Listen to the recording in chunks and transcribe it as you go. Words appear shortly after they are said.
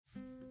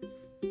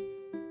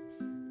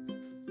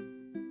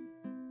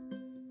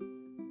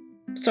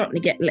starting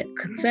to get a little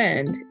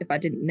concerned if I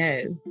didn't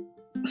know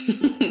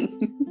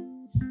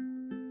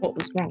what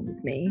was wrong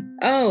with me.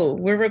 Oh,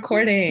 we're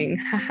recording.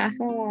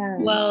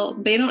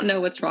 Well, they don't know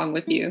what's wrong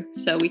with you,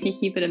 so we can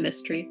keep it a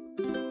mystery.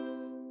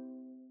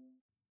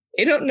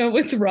 They don't know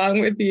what's wrong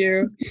with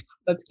you.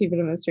 Let's keep it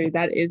a mystery.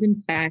 That is, in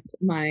fact,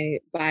 my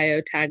bio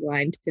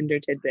tagline Tinder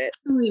tidbit.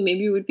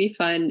 Maybe it would be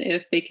fun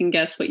if they can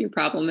guess what your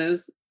problem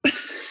is.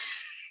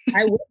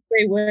 I wish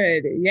they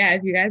would. Yeah,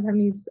 if you guys have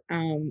any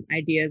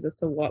ideas as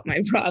to what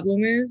my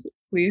problem is,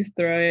 please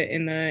throw it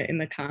in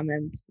the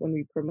comments when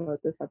we promote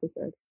this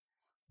episode.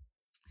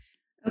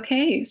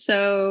 Okay,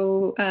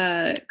 so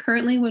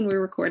currently when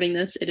we're recording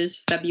this, it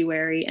is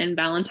February and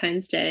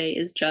Valentine's Day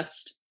is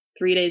just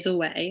 3 days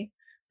away.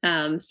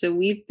 So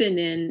we've been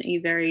in a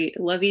very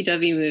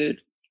lovey-dovey mood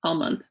all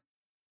month.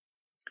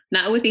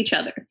 Not with each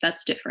other.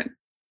 That's different.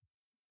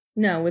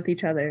 No, with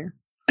each other.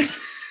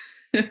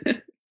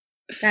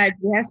 Guys,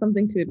 we have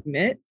something to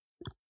admit.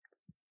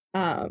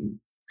 I'm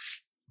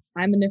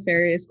a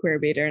nefarious queer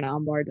baiter and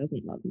Ambar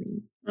doesn't love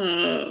me.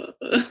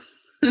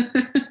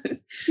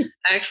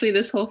 Actually,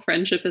 this whole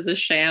friendship is a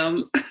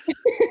sham.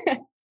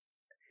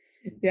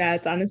 Yeah,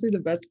 it's honestly the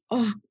best.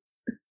 Oh,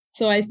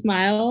 so I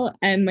smile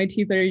and my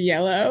teeth are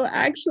yellow,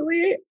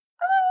 actually.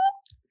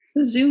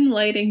 The Zoom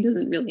lighting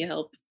doesn't really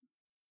help.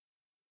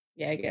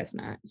 Yeah, I guess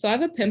not. So I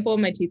have a pimple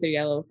and my teeth are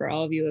yellow for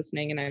all of you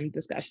listening, and I'm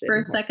disgusted. For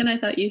a second, I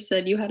thought you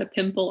said you had a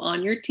pimple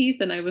on your teeth,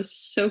 and I was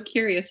so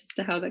curious as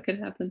to how that could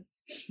happen.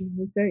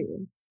 I'll show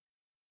you.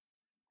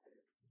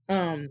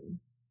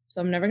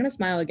 So I'm never gonna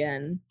smile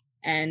again.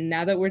 And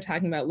now that we're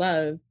talking about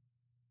love,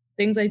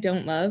 things I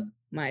don't love,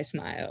 my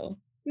smile.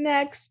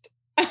 Next.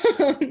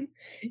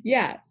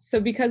 Yeah, so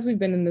because we've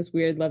been in this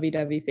weird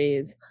lovey-dovey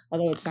phase,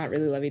 although it's not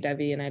really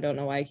lovey-dovey, and I don't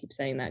know why I keep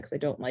saying that because I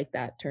don't like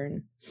that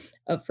turn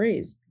of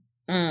phrase.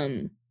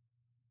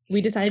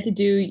 We decided to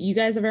do, you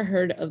guys ever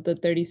heard of the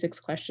 36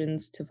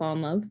 questions to fall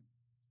in love?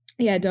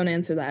 Yeah, don't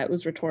answer that. It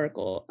was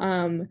rhetorical.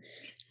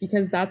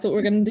 Because that's what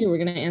we're going to do.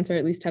 We're going to answer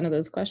at least 10 of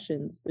those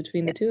questions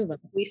between the two of us.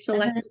 We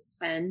selected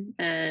 10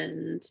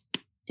 and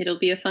it'll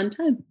be a fun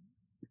time.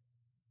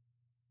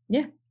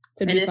 Yeah.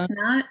 And if fun.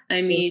 Not,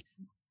 I mean,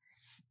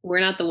 we're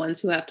not the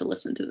ones who have to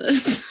listen to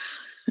this.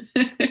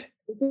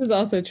 This is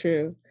also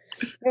true.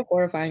 A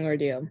horrifying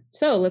ordeal.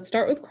 So let's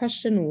start with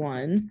question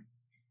 1,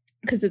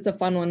 because it's a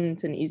fun one.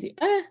 It's an easy,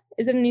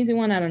 is it an easy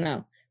one? I don't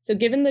know. So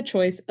given the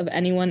choice of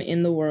anyone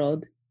in the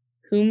world,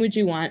 whom would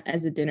you want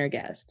as a dinner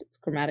guest? It's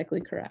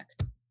grammatically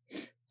correct.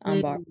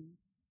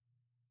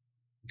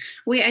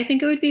 Wait, I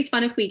think it would be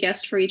fun if we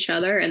guessed for each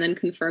other and then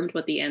confirmed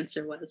what the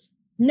answer was.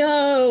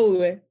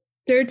 No,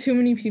 there are too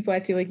many people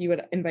I feel like you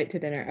would invite to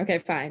dinner. Okay,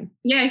 fine.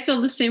 Yeah, I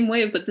feel the same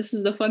way, but this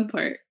is the fun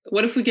part.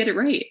 What if we get it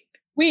right?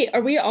 Wait,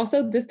 are we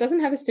also, this doesn't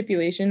have a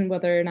stipulation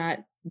whether or not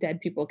dead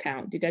people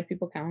count. Do dead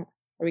people count?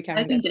 Are we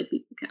counting? I think dead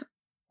people count.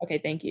 Okay,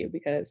 thank you,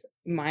 because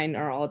mine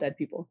are all dead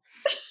people.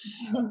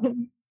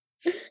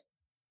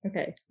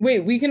 Okay,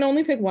 wait, we can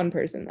only pick one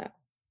person though.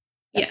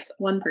 Yes,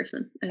 one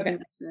person. I okay. think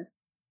that's fair.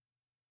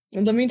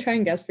 Let me try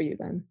and guess for you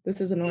then.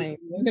 This is annoying.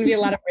 There's going to be a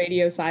lot of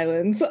radio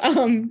silence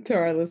to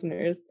our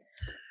listeners.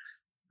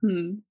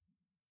 Who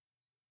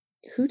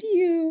would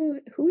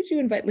you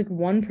invite? Like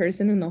one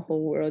person in the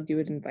whole world you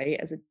would invite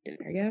as a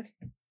dinner guest?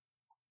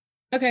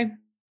 Okay.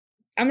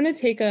 I'm going to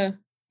take a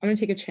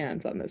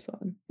chance on this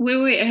one.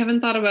 Wait, I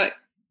haven't thought about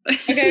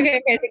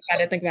Okay,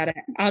 think about it.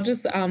 I'll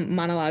just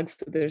monologue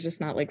so there's just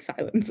not like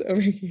silence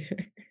over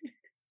here.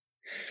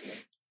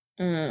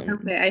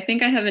 Okay, I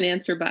think I have an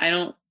answer, but I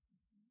don't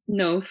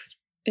know if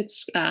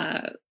it's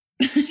if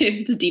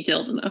it's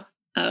detailed enough.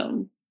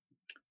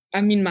 I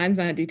mean, mine's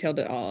not detailed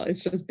at all.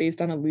 It's just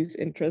based on a loose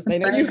interest. I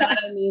know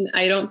I mean,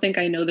 I don't think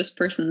I know this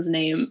person's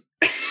name,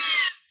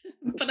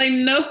 but I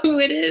know who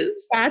it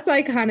is. That's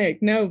iconic.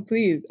 No,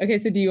 please. Okay,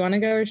 so do you want to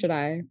go or should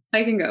I?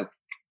 I can go.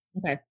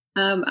 Okay.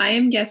 I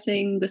am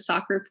guessing the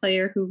soccer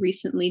player who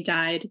recently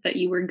died that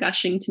you were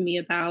gushing to me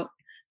about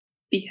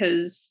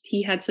because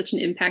he had such an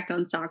impact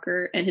on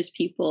soccer and his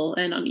people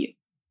and on you.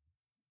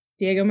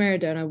 Diego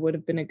Maradona would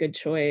have been a good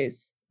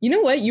choice. You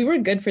know what? You were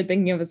good for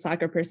thinking of a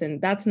soccer person.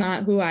 That's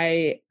not who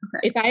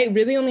if I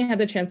really only had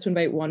the chance to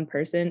invite one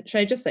person, should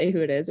I just say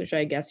who it is or should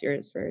I guess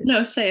yours first?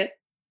 No, say it.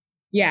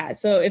 Yeah.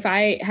 So if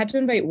I had to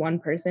invite one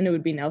person, it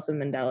would be Nelson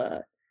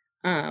Mandela.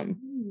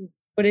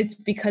 But it's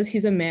because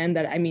he's a man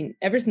that, I mean,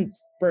 ever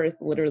since birth,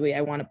 literally,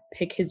 I want to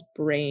pick his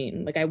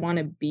brain. Like, I want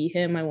to be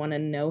him. I want to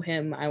know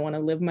him. I want to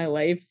live my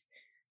life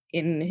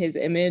in his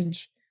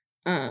image,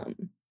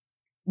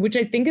 which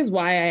I think is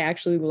why I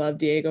actually love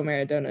Diego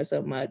Maradona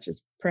so much,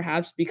 is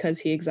perhaps because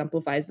he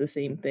exemplifies the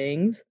same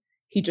things.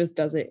 He just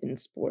does it in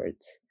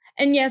sports.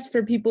 And yes,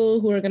 for people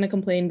who are going to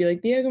complain, be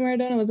like, Diego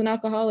Maradona was an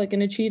alcoholic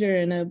and a cheater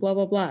and a blah,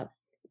 blah, blah.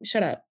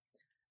 Shut up.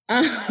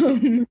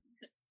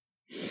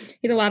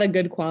 He had a lot of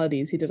good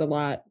qualities. He did a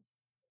lot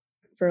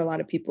for a lot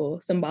of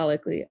people,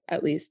 symbolically,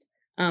 at least.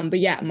 But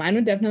yeah, mine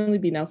would definitely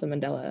be Nelson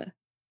Mandela.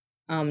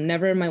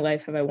 Never in my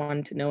life have I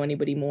wanted to know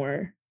anybody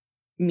more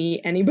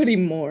meet anybody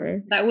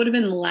more. That would have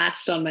been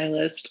last on my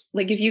list.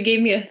 Like if you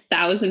gave me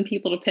 1,000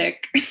 people to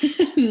pick,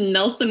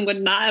 Nelson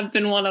would not have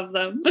been one of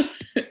them.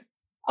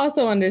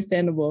 Also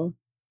understandable.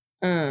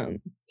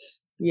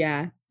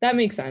 Yeah, that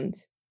makes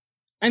sense.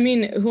 I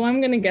mean, who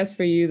I'm gonna guess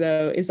for you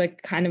though is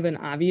like kind of an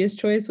obvious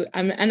choice.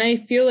 And I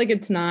feel like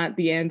it's not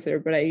the answer,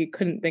 but I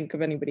couldn't think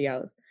of anybody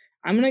else.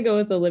 I'm gonna go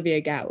with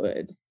Olivia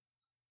Gatwood.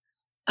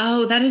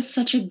 Oh, that is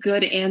such a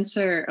good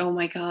answer. Oh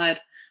my God.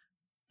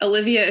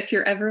 Olivia, if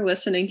you're ever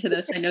listening to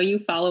this, I know you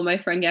follow my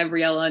friend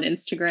Gabriella on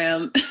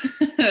Instagram.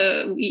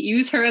 We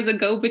use her as a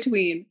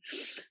go-between.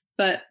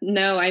 But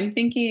no, I'm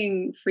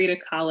thinking Frida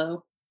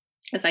Kahlo,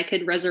 if I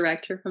could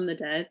resurrect her from the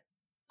dead.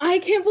 I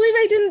can't believe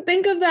I didn't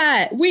think of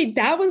that. Wait,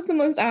 that was the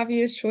most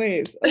obvious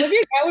choice.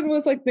 Olivia Gatwood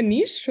was like the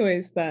niche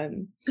choice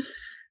then.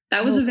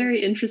 That was a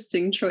very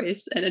interesting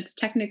choice, and it's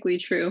technically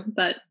true.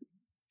 But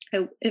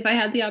if I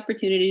had the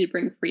opportunity to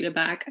bring Frida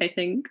back, I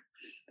think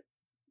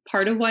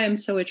part of why I'm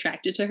so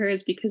attracted to her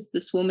is because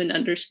this woman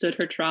understood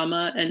her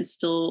trauma and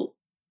still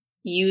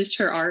used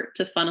her art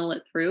to funnel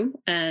it through.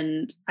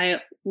 And I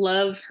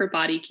love her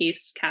body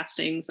case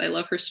castings. I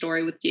love her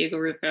story with Diego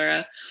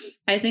Rivera.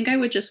 I think I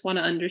would just want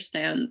to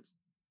understand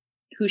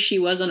who she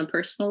was on a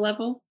personal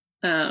level.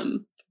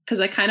 Because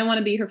I kind of want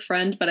to be her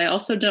friend, but I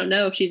also don't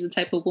know if she's the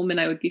type of woman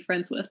I would be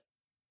friends with.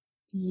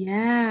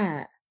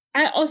 Yeah.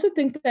 I also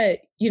think that,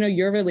 you know,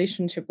 your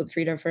relationship with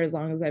Frida for as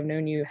long as I've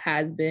known you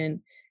has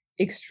been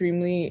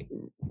extremely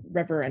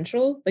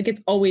reverential. Like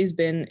it's always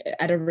been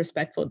at a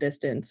respectful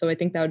distance. So I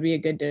think that would be a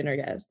good dinner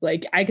guest.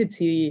 Like I could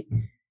see,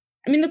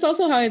 I mean, that's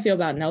also how I feel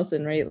about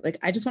Nelson, right? Like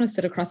I just want to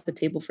sit across the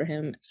table for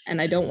him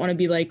and I don't want to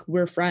be like,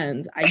 we're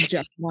friends. I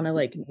just want to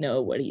like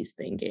know what he's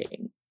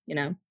thinking, you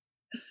know?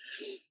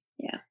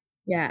 Yeah.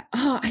 Yeah.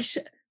 Oh,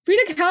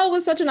 Frida Kahlo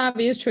was such an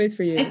obvious choice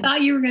for you. I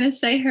thought you were going to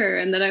say her.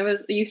 And then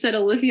you said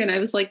Olivia, and I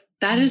was like,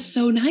 that is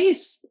so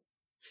nice.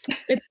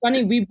 It's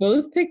funny. We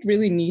both picked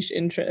really niche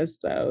interests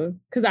though.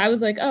 Cause I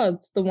was like, oh,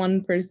 it's the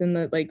one person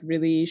that like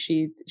really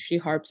she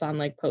harps on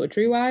like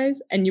poetry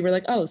wise. And you were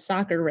like, oh,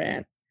 soccer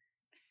rant.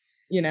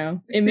 You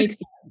know, it makes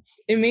sense.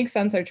 It makes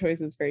sense our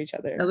choices for each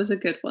other. That was a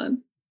good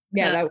one.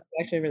 Yeah, that was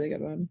actually a really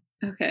good one.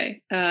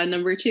 Okay.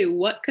 Number 2,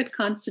 what could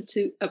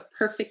constitute a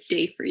perfect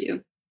day for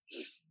you?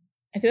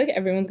 I feel like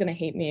everyone's gonna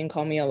hate me and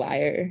call me a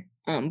liar.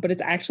 But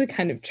it's actually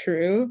kind of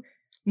true.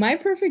 My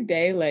perfect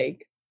day,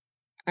 like,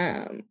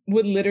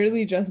 would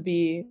literally just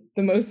be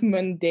the most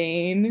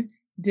mundane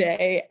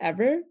day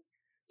ever.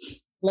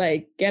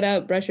 Like, get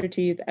up, brush your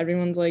teeth,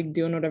 everyone's like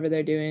doing whatever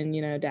they're doing,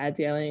 you know, dad's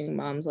yelling,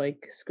 mom's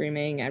like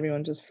screaming,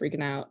 everyone's just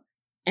freaking out.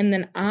 And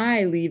then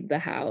I leave the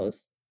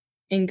house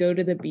and go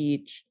to the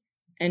beach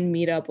and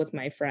meet up with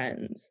my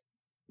friends.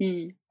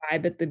 Vibe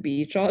at the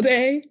beach all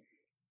day,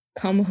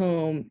 come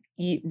home,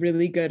 eat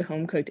really good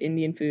home cooked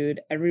Indian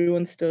food.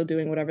 Everyone's still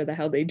doing whatever the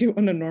hell they do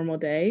on a normal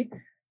day.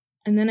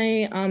 And then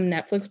I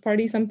Netflix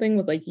party something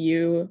with like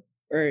you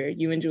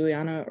and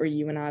Juliana or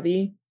you and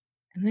Avi.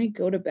 And then I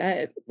go to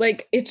bed.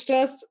 Like it's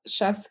just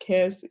chef's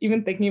kiss.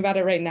 Even thinking about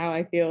it right now,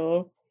 I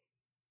feel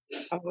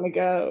I want to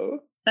go.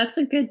 That's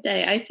a good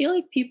day. I feel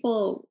like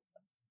people,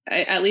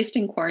 at least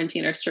in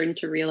quarantine, are starting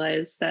to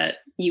realize that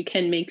you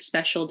can make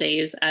special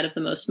days out of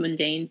the most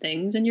mundane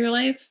things in your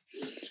life.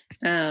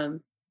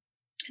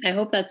 I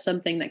hope that's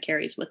something that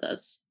carries with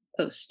us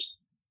post.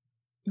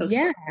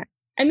 Yeah.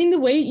 I mean, the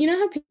way, you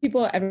know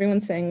how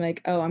everyone's saying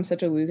like, oh, I'm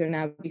such a loser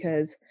now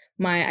because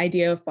my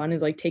idea of fun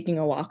is like taking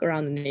a walk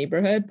around the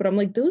neighborhood. But I'm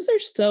like, those are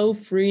so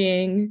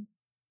freeing.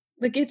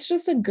 Like, it's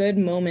just a good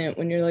moment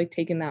when you're like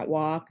taking that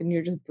walk and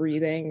you're just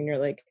breathing and you're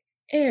like,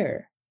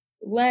 air,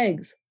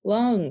 legs,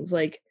 lungs,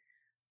 like,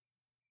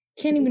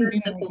 can't even be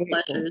simple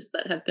pleasures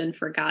that have been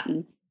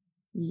forgotten.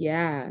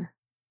 Yeah.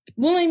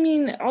 Well, I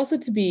mean, also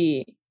to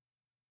be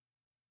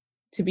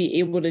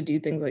able to do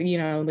things like, you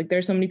know, like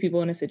there's so many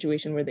people in a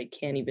situation where they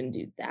can't even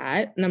do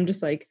that. And I'm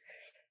just like,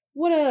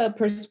 what a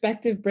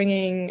perspective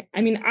bringing.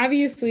 I mean,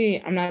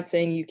 obviously, I'm not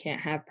saying you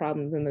can't have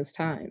problems in this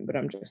time, but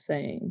I'm just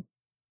saying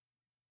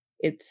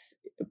it's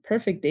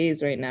perfect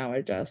days right now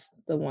are just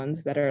the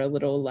ones that are a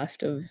little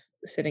left of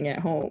sitting at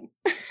home.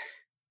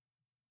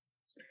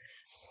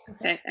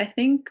 Okay. I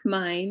think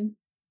mine,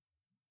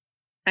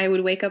 I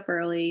would wake up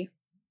early.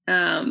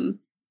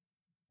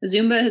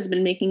 Zumba has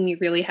been making me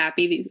really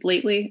happy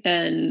lately,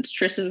 and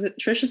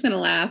Trisha's gonna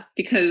laugh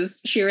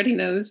because she already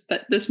knows.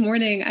 But this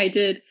morning I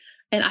did,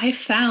 and I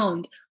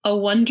found a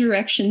One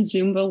Direction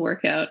Zumba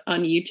workout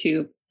on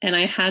YouTube, and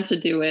I had to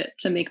do it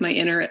to make my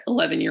inner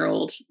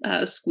 11-year-old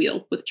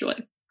squeal with joy.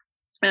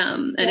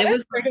 And it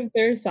was part of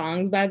their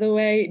songs, by the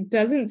way,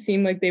 doesn't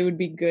seem like they would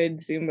be good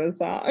Zumba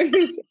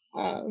songs.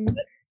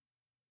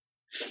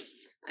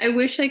 I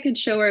wish I could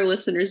show our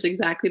listeners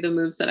exactly the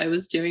moves that I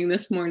was doing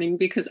this morning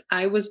because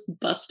I was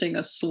busting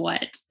a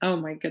sweat. Oh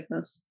my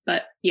goodness.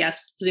 But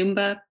yes,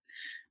 Zumba.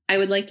 I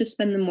would like to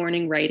spend the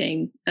morning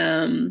writing,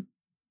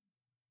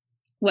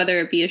 whether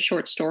it be a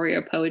short story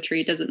or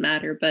poetry, it doesn't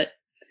matter. But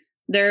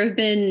there have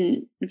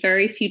been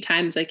very few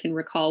times I can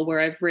recall where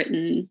I've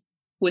written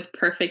with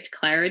perfect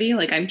clarity,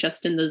 like I'm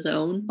just in the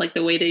zone, like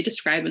the way they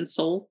describe in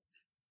Soul.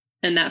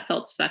 and that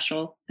felt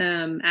special.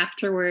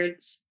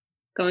 Afterwards,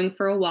 going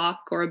for a walk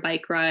or a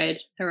bike ride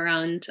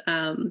around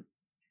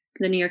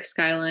the New York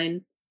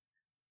skyline.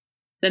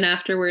 Then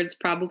afterwards,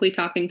 probably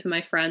talking to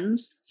my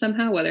friends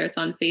somehow, whether it's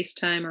on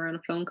FaceTime or on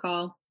a phone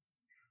call.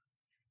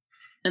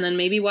 And then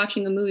maybe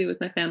watching a movie with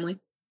my family.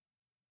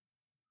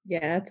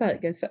 Yeah, that's all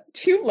good stuff.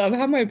 Do you love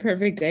how my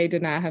perfect day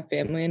did not have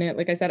family in it?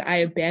 Like I said, I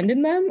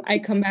abandon them. I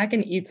come back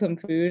and eat some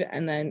food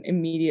and then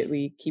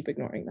immediately keep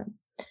ignoring them.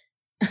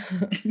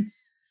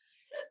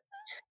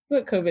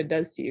 What COVID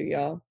does to you,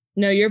 y'all.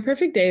 No, your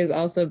perfect day is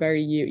also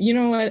very you. You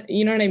know what?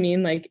 You know what I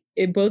mean? Like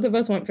both of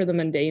us went for the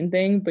mundane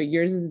thing, but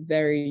yours is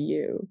very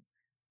you.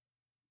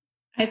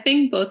 I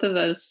think both of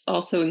us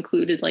also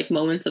included like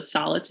moments of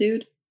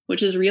solitude,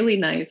 which is really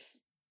nice.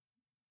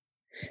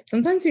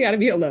 Sometimes you got to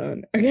be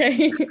alone,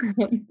 okay?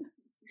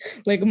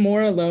 Like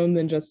more alone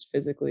than just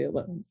physically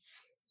alone.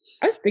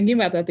 I was thinking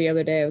about that the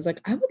other day. I was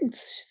like, I would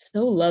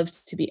so love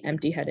to be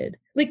empty-headed.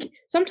 Like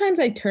sometimes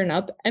I turn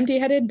up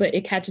empty-headed, but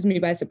it catches me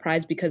by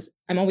surprise because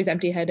I'm always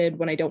empty-headed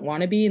when I don't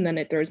want to be. And then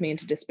it throws me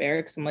into despair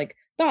because I'm like,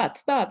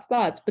 thoughts, thoughts,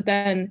 thoughts. But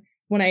then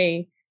when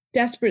I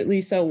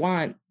desperately so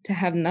want to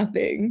have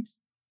nothing,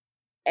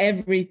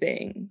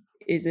 everything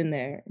is in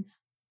there.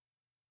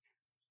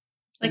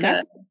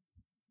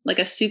 Like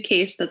a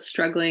suitcase that's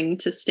struggling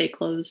to stay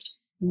closed.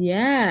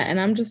 Yeah. And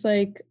I'm just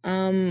like,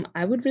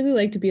 I would really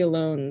like to be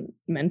alone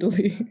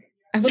mentally.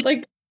 I would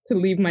like to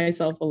leave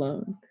myself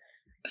alone.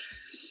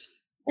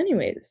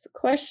 Anyways,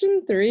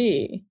 question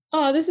 3.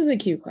 Oh, this is a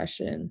cute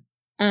question.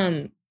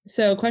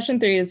 So question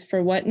 3 is,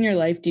 for what in your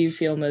life do you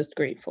feel most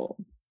grateful?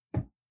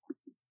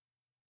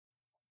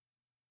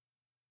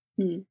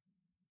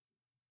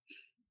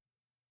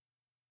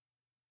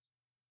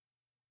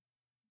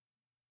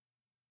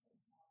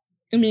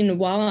 I mean,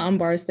 while on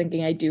bars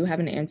thinking, I do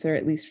have an answer,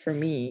 at least for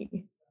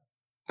me,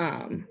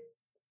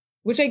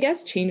 which I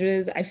guess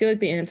changes. I feel like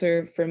the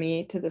answer for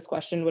me to this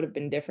question would have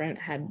been different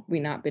had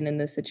we not been in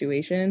this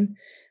situation,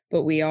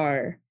 but we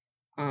are.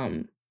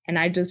 And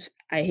I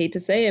hate to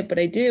say it, but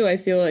I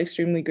feel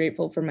extremely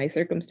grateful for my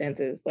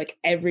circumstances. Like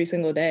every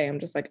single day, I'm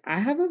just like, I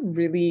have a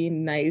really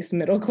nice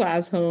middle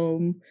class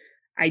home.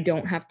 I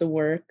don't have to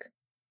work.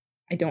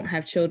 I don't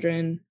have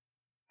children.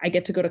 I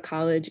get to go to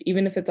college,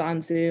 even if it's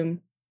on Zoom.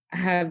 I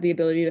have the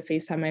ability to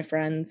FaceTime my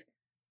friends.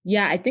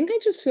 Yeah, I think I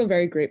just feel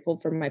very grateful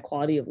for my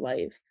quality of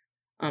life.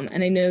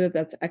 And I know that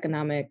that's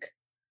economically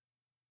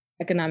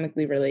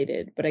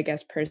related, but I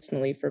guess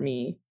personally for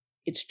me,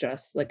 it's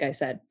just, like I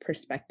said,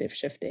 perspective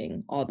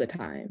shifting all the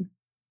time.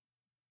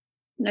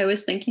 I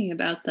was thinking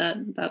about that,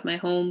 about my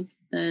home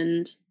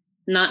and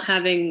not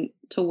having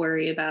to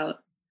worry about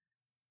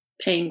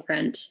paying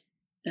rent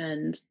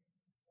and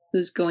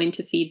who's going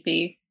to feed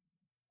me.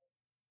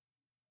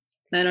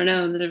 I don't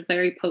know, they're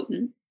very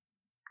potent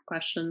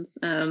questions.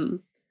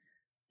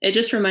 It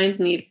just reminds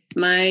me,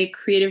 my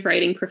creative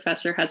writing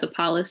professor has a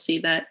policy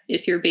that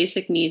if your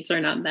basic needs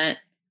are not met,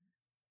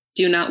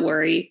 do not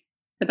worry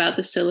about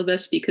the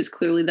syllabus because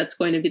clearly that's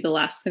going to be the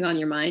last thing on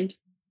your mind.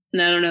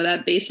 And I don't know,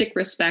 that basic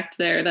respect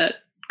there, that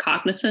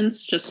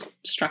cognizance just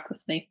struck with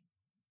me.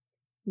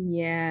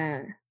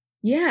 Yeah.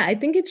 Yeah, I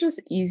think it's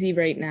just easy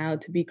right now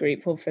to be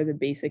grateful for the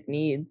basic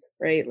needs,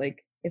 right?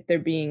 Like if they're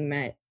being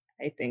met,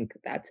 I think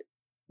that's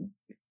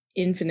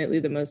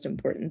infinitely the most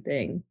important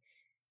thing.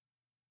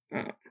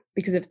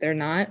 Because if they're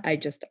not, I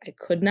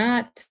could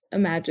not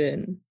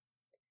imagine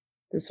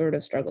the sort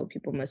of struggle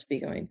people must be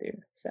going through.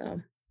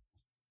 So,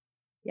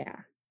 yeah,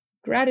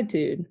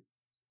 gratitude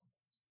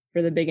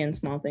for the big and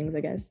small things, I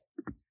guess.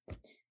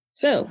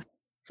 So,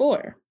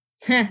 4.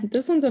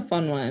 This one's a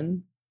fun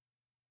one.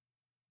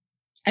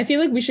 I feel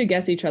like we should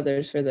guess each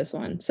other's for this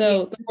one.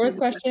 So, the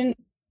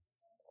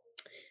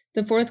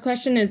fourth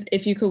question is,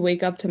 if you could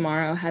wake up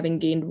tomorrow having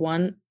gained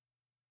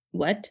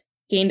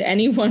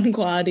any one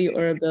quality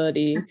or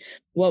ability,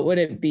 what would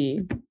it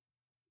be?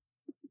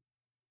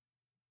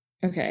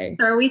 Okay.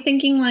 So are we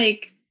thinking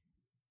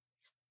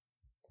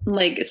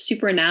like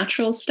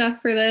supernatural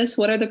stuff for this?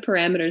 What are the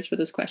parameters for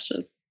this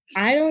question?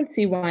 I don't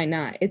see why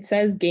not. It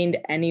says gained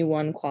any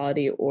one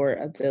quality or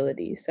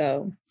ability.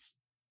 So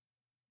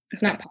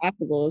it's not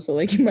possible. So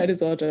like you might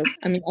as well just,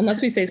 I mean,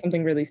 unless we say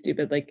something really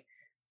stupid like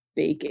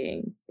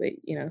baking, but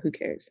who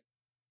cares?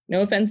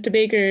 No offense to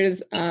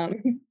bakers.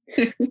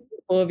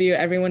 All of you,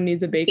 everyone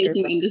needs a baker.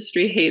 Baking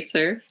industry hates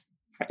her.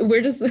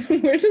 We're just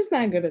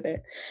not good at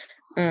it.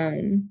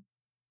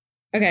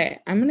 Okay,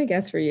 I'm gonna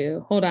guess for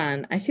you. Hold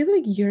on. I feel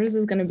like yours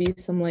is gonna be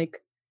some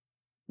like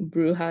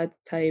bruja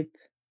type.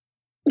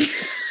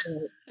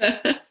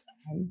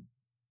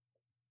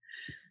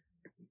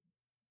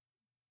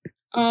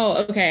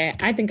 Oh, okay.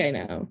 I think I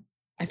know.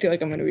 I feel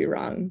like I'm gonna be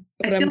wrong.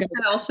 But I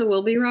also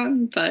will be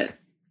wrong, but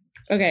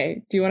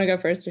okay. Do you want to go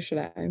first or should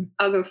I?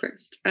 I'll go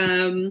first.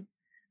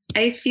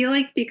 I feel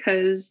like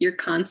because you're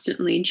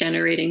constantly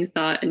generating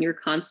thought and you're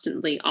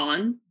constantly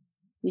on,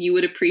 you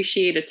would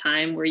appreciate a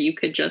time where you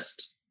could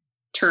just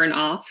turn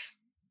off.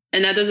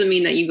 And that doesn't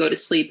mean that you go to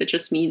sleep. It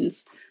just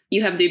means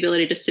you have the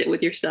ability to sit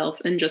with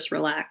yourself and just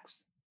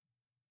relax.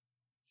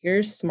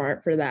 You're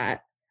smart for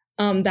that.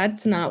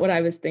 That's not what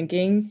I was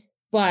thinking,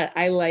 but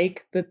I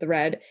like the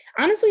thread.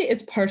 Honestly,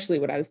 it's partially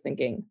what I was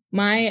thinking.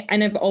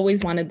 And I've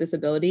always wanted this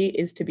ability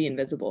is to be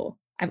invisible.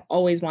 I've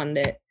always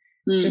wanted it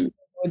just to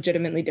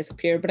legitimately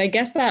disappear. But I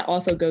guess that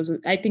also goes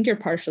with, I think you're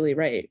partially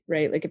right,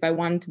 right? Like if I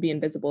wanted to be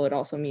invisible, it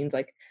also means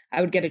like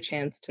I would get a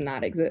chance to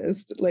not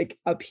exist, like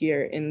up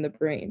here in the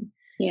brain.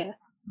 Yeah.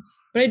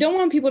 But I don't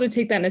want people to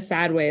take that in a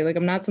sad way. Like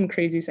I'm not some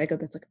crazy psycho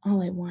that's like,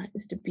 all I want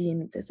is to be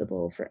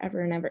invisible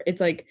forever and ever.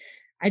 It's like,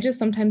 I just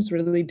sometimes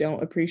really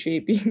don't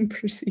appreciate being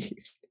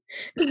perceived.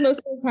 Because most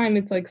of the time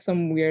it's like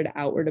some weird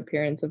outward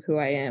appearance of who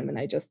I am, and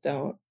I just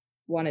don't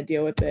want to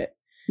deal with it.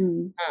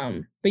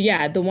 But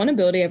yeah, the one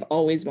ability I've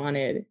always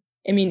wanted.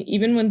 I mean,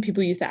 even when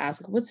people used to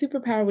ask, what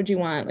superpower would you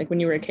want? Like when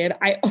you were a kid,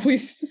 I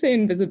always used to say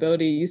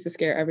invisibility. It used to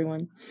scare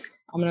everyone.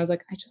 And I was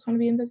like, I just want to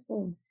be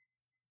invisible.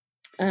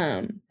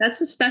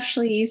 That's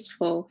especially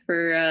useful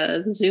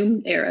for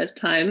Zoom era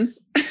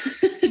times.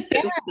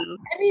 Yeah,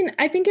 I mean,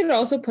 I think it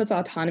also puts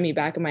autonomy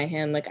back in my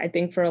hand. Like I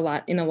think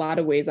in a lot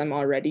of ways, I'm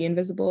already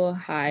invisible.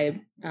 Hi,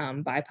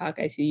 BIPOC,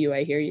 I see you,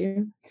 I hear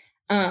you.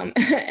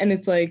 And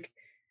it's like,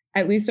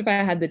 at least if I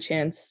had the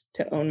chance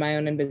to own my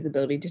own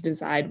invisibility, to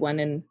decide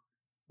when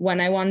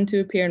I wanted to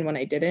appear and when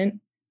I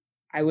didn't,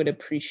 I would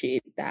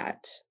appreciate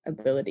that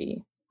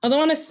ability.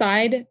 Although on a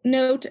side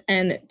note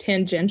and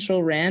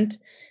tangential rant,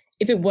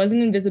 if it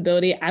wasn't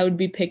invisibility, I would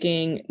be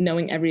picking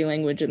knowing every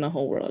language in the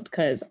whole world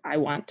because I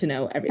want to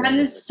know every language.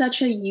 That is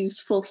such a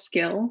useful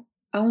skill.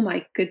 Oh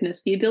my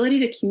goodness. The ability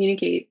to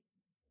communicate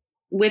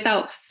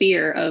without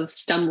fear of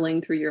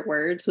stumbling through your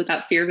words,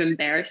 without fear of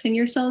embarrassing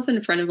yourself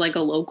in front of like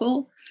a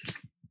local.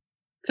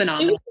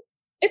 Phenomenal.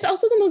 It's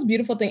also the most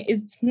beautiful thing.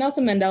 It's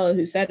Nelson Mandela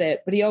who said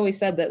it, but he always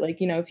said that,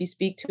 like, you know, if you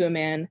speak to a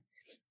man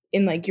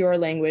in like your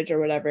language or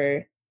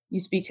whatever, you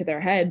speak to their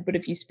head, but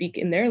if you speak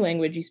in their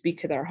language, you speak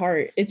to their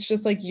heart. It's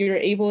just like you're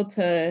able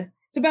to,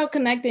 it's about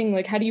connecting.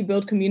 Like, how do you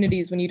build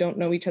communities when you don't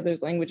know each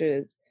other's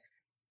languages?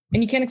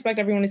 And you can't expect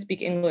everyone to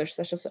speak English.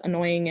 That's just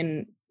annoying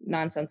and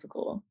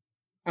nonsensical.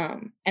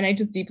 And I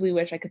just deeply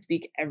wish I could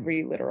speak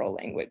every literal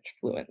language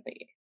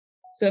fluently.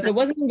 So if it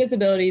wasn't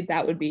invisibility,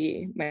 that would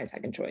be my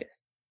second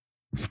choice.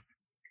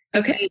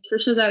 Okay,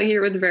 Trisha's out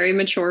here with very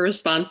mature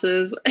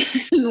responses.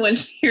 And when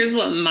she hears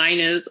what mine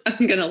is,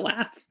 I'm gonna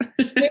laugh.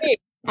 Wait,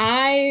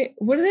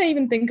 what did I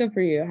even think of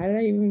for you? How did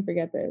I even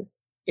forget this?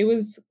 It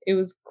was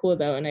cool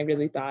though, and I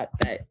really thought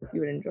that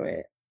you would enjoy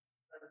it.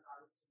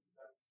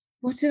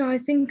 What did I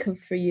think of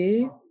for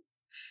you?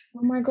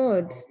 Oh my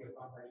god.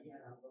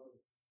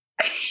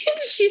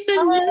 She said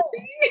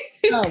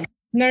nothing.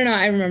 No,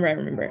 I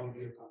remember.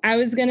 I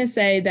was gonna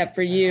say that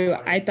for you,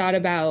 I thought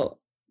about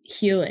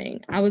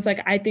healing. I was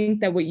like, I think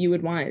that what you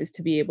would want is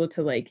to be able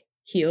to like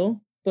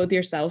heal both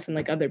yourself and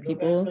like other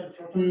people.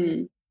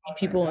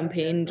 People in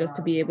pain, just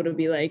to be able to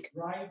be like,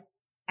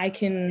 I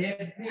can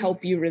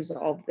help you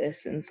resolve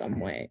this in some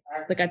way.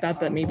 Like I thought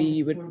that maybe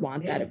you would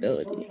want that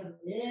ability.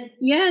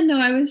 Yeah, no,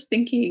 I was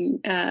thinking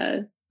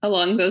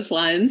along those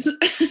lines.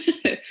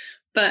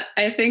 But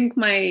I think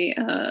my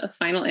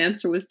final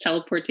answer was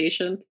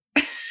teleportation.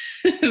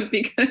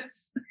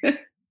 Because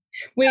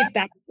wait,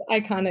 that's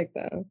iconic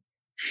though.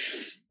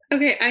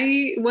 Okay,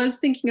 I was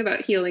thinking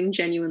about healing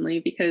genuinely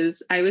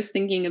because I was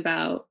thinking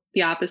about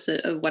the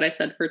opposite of what I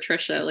said for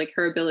Trisha. Like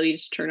her ability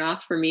to turn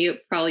off, for me, it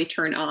would probably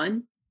turn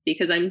on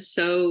because I'm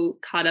so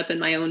caught up in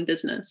my own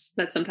business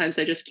that sometimes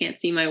I just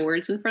can't see my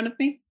words in front of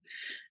me.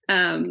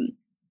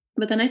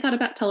 But then I thought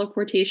about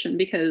teleportation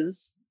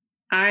because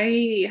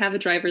I have a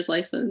driver's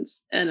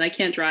license and I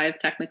can't drive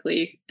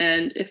technically.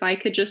 And if I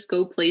could just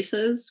go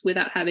places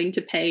without having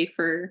to pay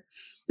for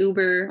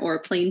Uber or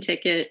a plane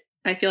ticket,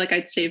 I feel like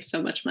I'd save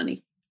so much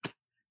money.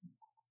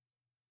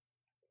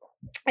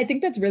 I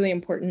think that's really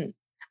important.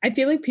 I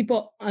feel like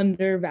people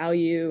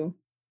undervalue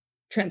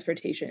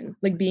transportation,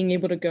 like being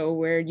able to go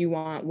where you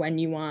want, when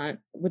you want,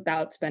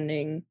 without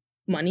spending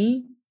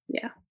money.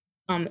 Yeah.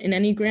 In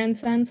any grand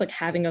sense, like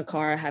having a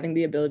car, having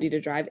the ability to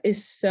drive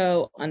is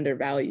so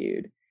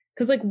undervalued.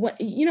 Because like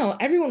what, you know,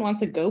 everyone wants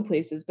to go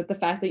places, but the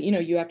fact that, you know,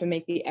 you have to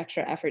make the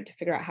extra effort to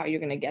figure out how you're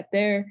going to get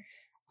there,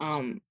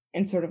 and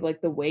sort of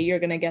like the way you're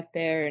going to get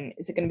there, and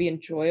is it going to be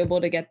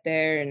enjoyable to get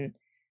there, and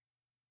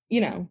you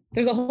know,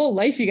 there's a whole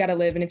life you got to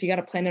live, and if you got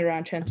to plan it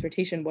around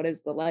transportation, what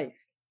is the life?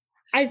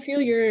 I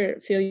feel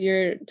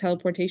your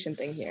teleportation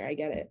thing here. I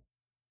get it.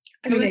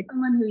 I was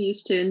someone who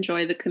used to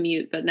enjoy the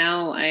commute, but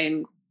now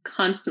I'm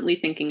constantly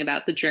thinking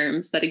about the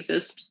germs that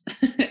exist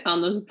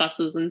on those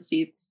buses and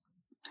seats.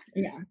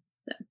 Yeah.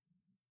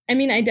 I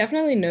mean, I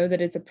definitely know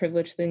that it's a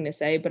privileged thing to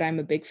say, but I'm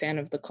a big fan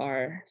of the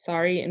car.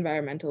 Sorry,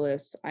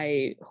 environmentalists.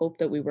 I hope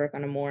that we work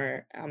on a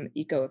more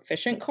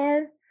eco-efficient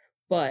car,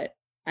 but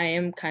I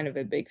am kind of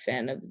a big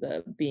fan of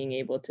the being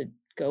able to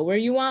go where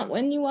you want,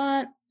 when you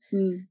want.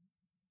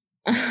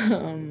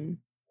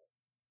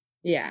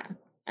 Yeah,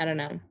 I don't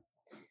know.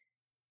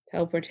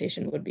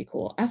 Teleportation would be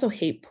cool. I also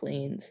hate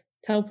planes.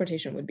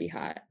 Teleportation would be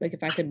hot. Like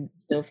if I could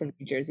go from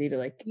New Jersey to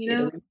like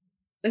Italy.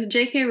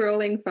 J.K.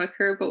 Rowling, fuck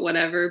her, but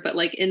whatever. But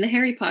like in the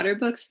Harry Potter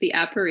books, the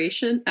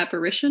apparition,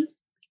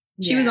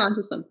 she was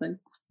onto something.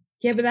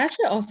 Yeah, but that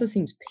shit also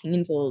seems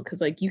painful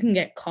because like you can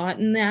get caught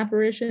in the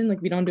apparition. Like,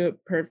 if you don't do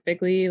it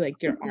perfectly,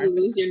 like your arm You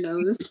lose your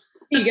nose.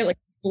 you get like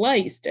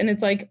spliced, and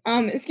it's like,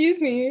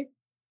 excuse me.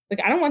 Like,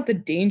 I don't want the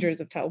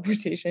dangers of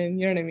teleportation.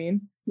 You know what I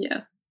mean?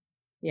 Yeah.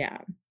 Yeah.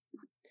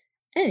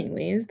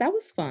 Anyways, that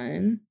was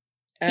fun.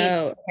 Pain.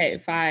 Oh, okay,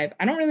 5.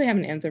 I don't really have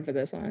an answer for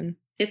this one.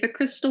 If a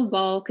crystal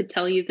ball could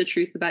tell you the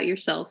truth about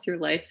yourself, your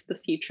life, the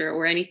future,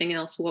 or anything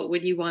else, what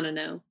would you want to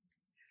know?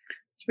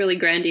 It's a really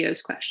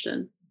grandiose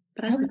question.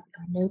 But I How like would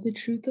I know the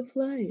truth of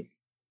life?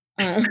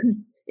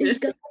 Is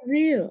God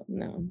real?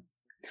 No,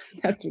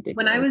 that's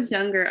when I ridiculous. was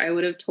younger, I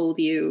would have told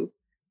you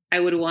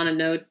I would want to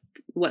know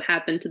what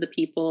happened to the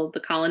people, the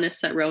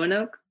colonists at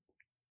Roanoke.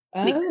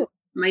 Because Oh,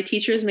 my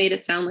teachers made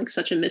it sound like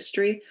such a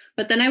mystery.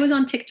 But then I was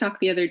on TikTok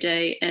the other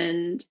day,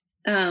 and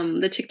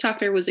the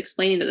TikToker was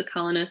explaining to the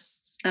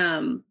colonists.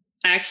 I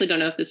actually don't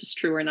know if this is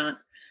true or not.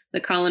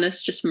 The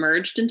colonists just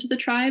merged into the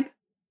tribe,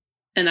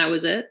 and that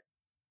was it.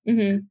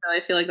 mm-hmm. So I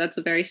feel like that's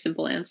a very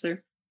simple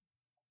answer.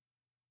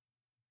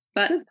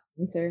 That's But a good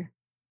answer.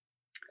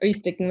 Are you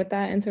sticking with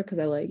that answer? Because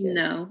I like it.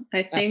 no,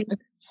 I Oh, think.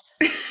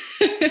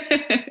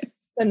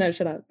 no,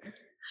 shut up.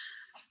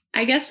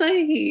 I guess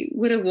I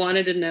would have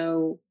wanted to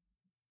know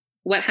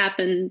what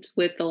happened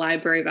with the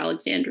Library of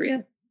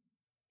Alexandria.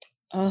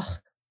 Oh,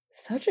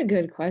 such a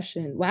good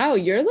question. Wow,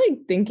 you're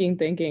like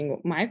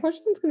thinking. My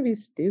question's gonna be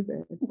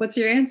stupid. What's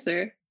your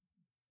answer?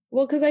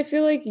 Well, because I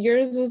feel like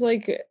yours was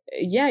like,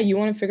 yeah, you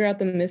want to figure out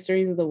the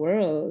mysteries of the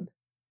world.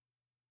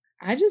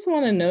 I just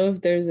want to know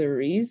if there's a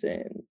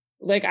reason.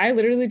 Like, I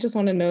literally just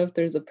want to know if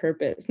there's a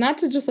purpose. Not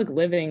to just like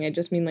living. I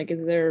just mean like,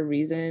 is there a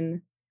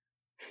reason?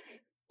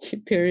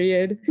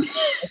 Period.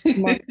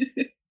 I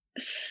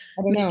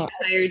don't Maybe know.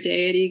 a higher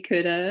deity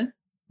could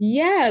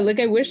Yeah, like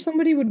I wish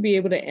somebody would be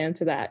able to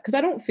answer that because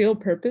I don't feel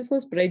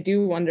purposeless, but I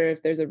do wonder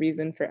if there's a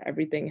reason for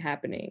everything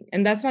happening.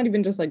 And that's not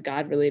even just like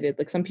God related.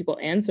 Like some people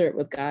answer it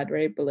with God,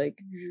 right? But like,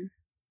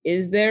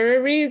 is there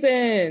a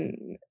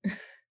reason?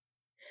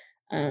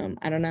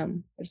 I don't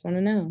know. I just want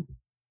to know.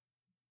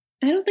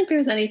 I don't think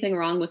there's anything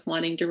wrong with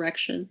wanting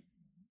direction.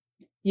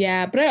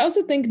 Yeah, but I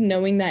also think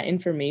knowing that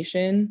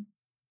information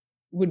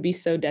would be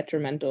so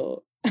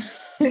detrimental.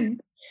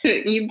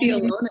 You'd be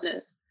alone in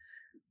it.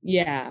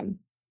 Yeah.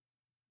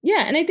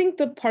 Yeah, and I think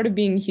the part of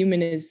being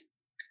human is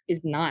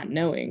not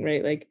knowing,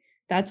 right? Like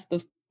that's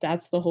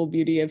the whole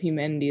beauty of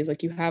humanity is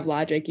like you have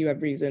logic, you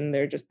have reason,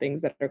 they're just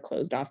things that are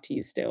closed off to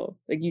you still.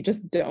 Like you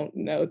just don't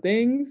know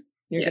things.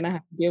 You're Yeah. gonna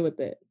have to deal with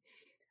it.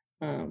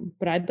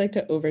 But I'd like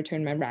to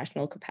overturn my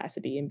rational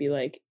capacity and be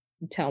like,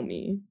 tell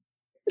me.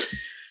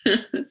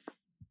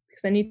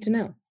 Because I need to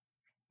know.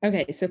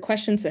 Okay, so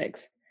question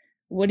 6.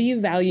 What do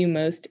you value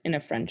most in a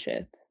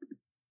friendship?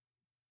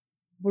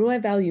 What do I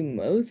value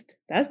most?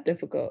 That's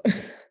difficult.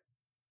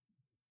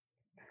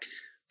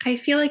 I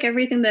feel like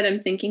everything that I'm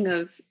thinking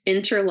of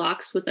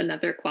interlocks with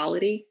another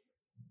quality.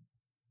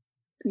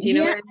 Do you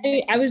know Yeah, what I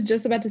mean? I was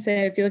just about to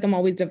say, I feel like I'm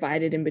always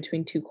divided in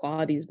between two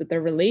qualities, but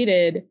they're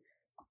related.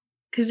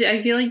 Because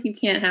I feel like you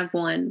can't have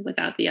one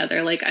without the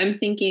other. Like I'm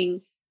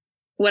thinking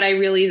what I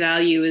really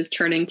value is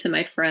turning to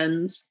my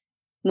friends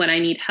when I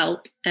need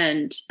help.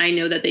 And I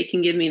know that they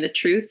can give me the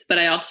truth, but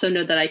I also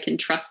know that I can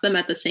trust them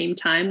at the same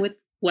time with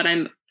what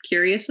I'm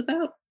curious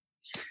about.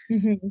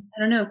 Mm-hmm. I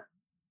don't know.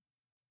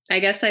 I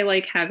guess I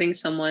like having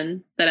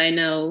someone that I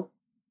know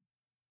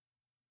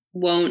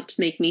won't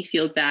make me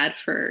feel bad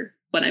for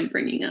what I'm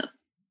bringing up.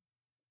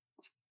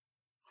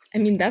 I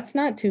mean, that's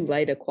not too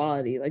light a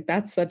quality. Like,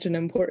 that's such an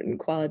important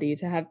quality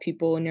to have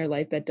people in your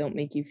life that don't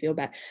make you feel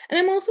bad. And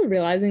I'm also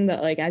realizing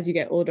that, like, as you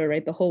get older,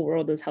 right, the whole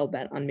world is hell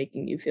bent on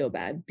making you feel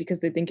bad because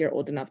they think you're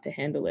old enough to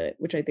handle it,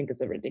 which I think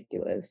is a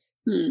ridiculous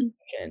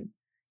notion.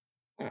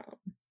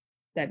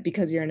 That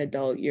because you're an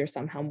adult, you're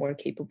somehow more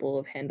capable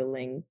of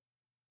handling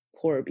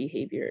poor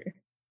behavior.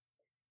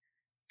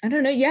 I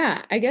don't know.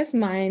 Yeah, I guess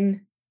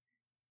mine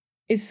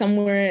is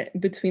somewhere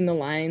between the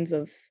lines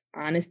of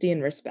honesty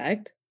and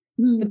respect,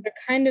 but they're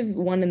kind of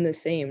one and the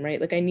same, right?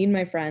 Like I need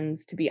my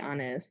friends to be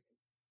honest,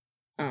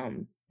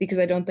 because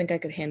I don't think I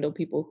could handle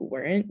people who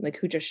weren't, like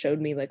who just showed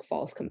me like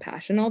false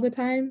compassion all the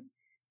time.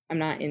 I'm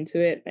not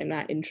into it. I'm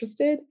not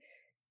interested.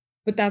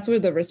 But that's where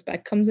the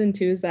respect comes in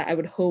too, is that I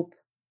would hope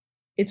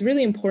it's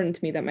really important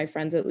to me that my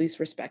friends at least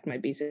respect my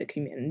basic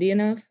humanity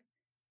enough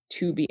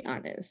to be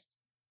honest,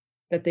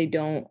 that they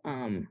don't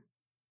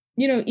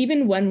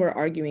even when we're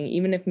arguing,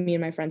 even if me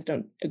and my friends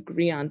don't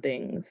agree on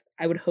things,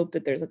 I would hope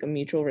that there's like a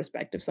mutual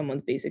respect of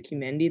someone's basic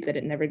humanity, that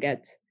it never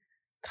gets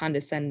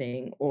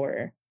condescending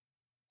or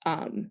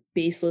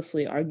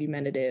baselessly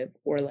argumentative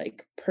or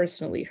like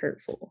personally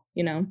hurtful,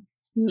 you know?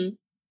 Mm-hmm.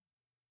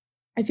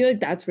 I feel like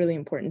that's really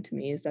important to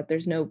me, is that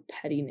there's no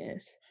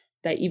pettiness,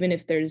 that even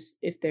if there's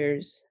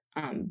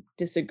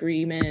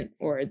disagreement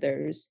or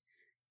there's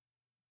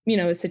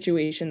a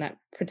situation that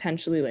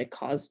potentially like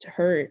caused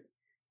hurt,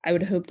 I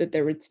would hope that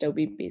there would still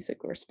be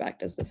basic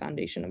respect as the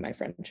foundation of my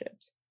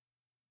friendships.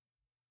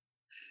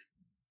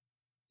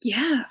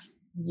 Yeah.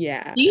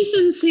 Yeah.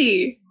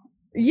 Decency.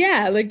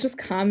 Yeah, like just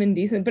common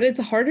decent, but it's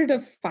harder to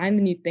find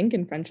than you think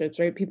in friendships,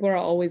 right? People are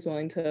always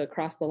willing to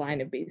cross the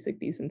line of basic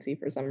decency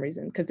for some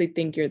reason because they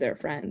think you're their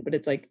friend, but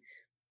it's like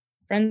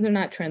friends are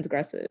not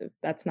transgressive.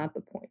 That's not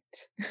the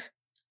point.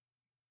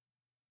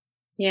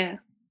 Yeah.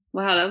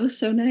 Wow, that was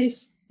so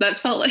nice. That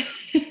felt like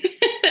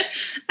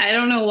I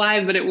don't know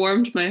why, but it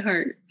warmed my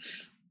heart.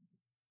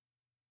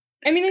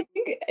 I mean, I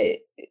think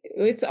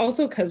it's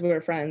also because we're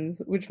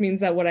friends, which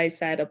means that what I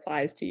said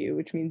applies to you,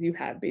 which means you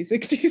have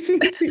basic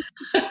decency.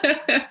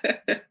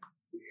 I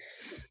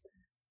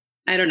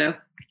don't know.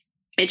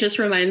 It just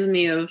reminds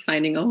me of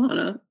Finding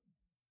Ohana,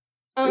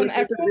 which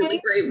is a really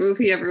great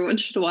movie everyone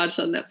should watch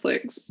on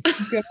Netflix.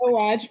 Go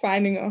watch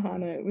Finding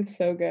Ohana. It was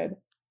so good.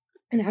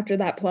 And after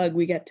that plug,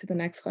 we get to the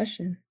next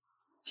question.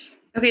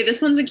 Okay,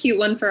 this one's a cute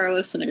one for our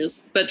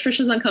listeners, but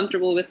Trisha's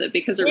uncomfortable with it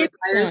because it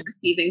requires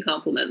receiving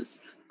compliments.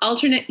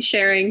 Alternate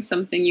sharing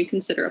something you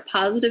consider a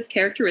positive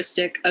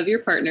characteristic of your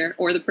partner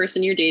or the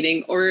person you're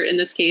dating, or in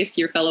this case,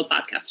 your fellow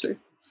podcaster.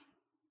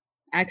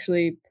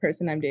 Actually,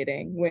 person I'm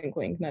dating. Wink,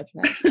 wink, nudge,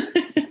 nudge.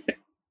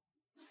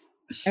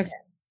 Okay.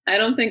 I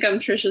don't think I'm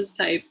Trisha's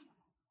type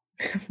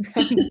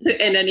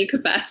in any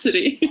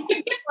capacity.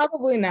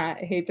 Probably not.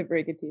 I hate to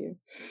break it to you.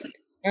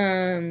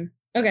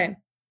 Okay.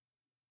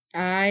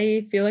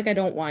 I feel like I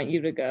don't want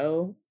you to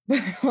go, but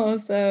I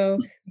also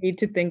need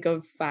to think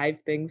of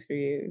 5 things for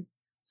you.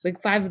 Like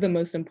 5 of the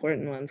most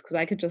important ones, because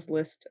I could just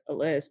list a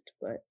list,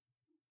 but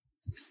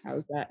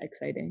how's that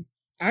exciting?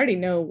 I already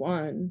know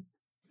 1.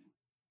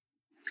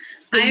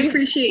 I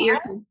appreciate your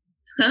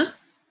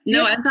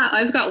No,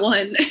 I've got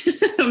 1.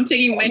 I'm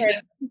taking my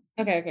time.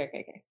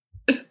 Okay.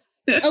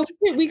 Oh,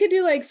 we could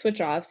do like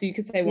switch off. So you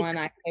could say 1,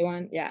 I could say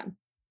 1. Yeah.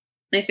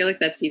 I feel like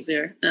that's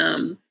easier.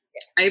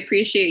 I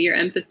appreciate your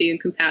empathy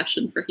and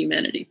compassion for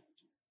humanity.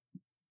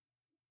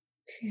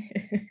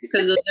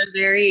 Because those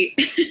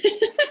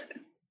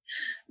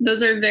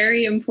are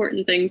very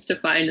important things to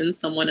find in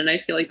someone. And I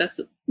feel like that's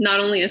not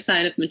only a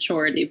sign of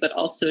maturity, but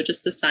also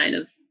just a sign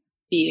of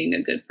being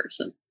a good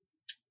person.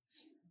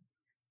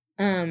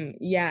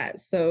 Yeah,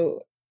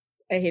 so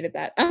I hated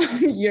that.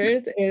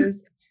 Yours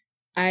is,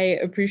 I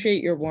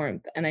appreciate your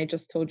warmth. And I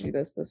just told you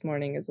this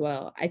morning as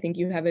well. I think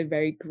you have a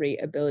very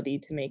great ability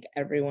to make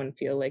everyone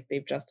feel like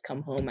they've just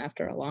come home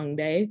after a long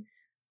day.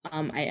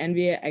 I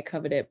envy it, I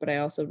covet it, but I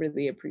also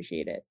really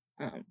appreciate it.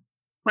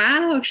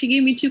 Wow, she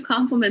gave me 2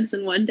 compliments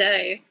in one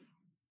day.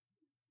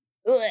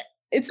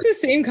 It's the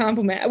same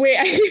compliment. Wait,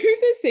 I gave you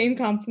the same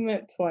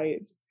compliment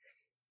twice.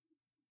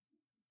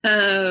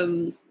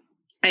 I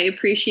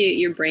appreciate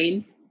your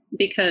brain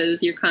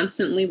because you're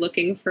constantly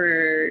looking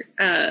for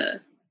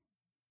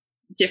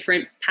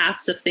different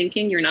paths of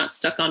thinking. You're not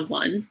stuck on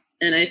one.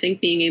 And I think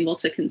being able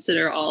to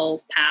consider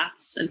all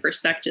paths and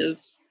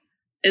perspectives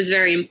is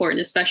very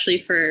important, especially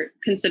for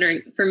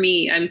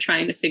me, I'm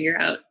trying to figure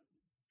out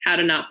how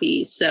to not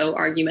be so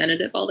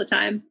argumentative all the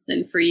time.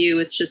 And for you,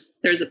 it's just,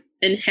 there's an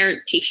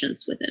inherent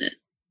patience within it.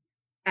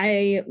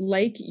 I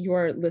like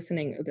your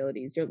listening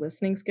abilities, your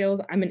listening skills.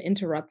 I'm an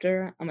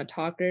interrupter. I'm a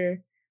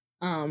talker.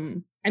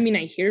 I mean,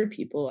 I hear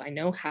people. I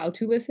know how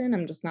to listen.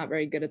 I'm just not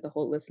very good at the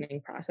whole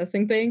listening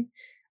processing thing.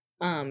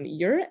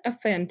 You're a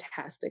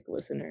fantastic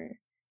listener.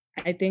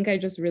 I think I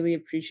just really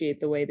appreciate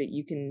the way that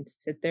you can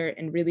sit there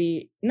and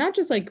really not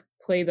just like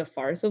play the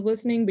farce of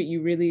listening, but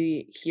you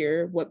really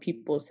hear what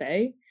people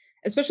say,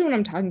 especially when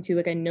I'm talking to you.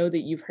 Like, I know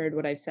that you've heard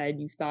what I've said,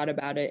 you've thought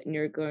about it, and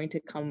you're going to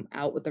come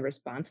out with a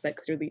response that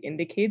clearly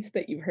indicates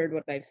that you've heard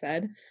what I've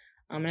said.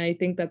 And I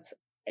think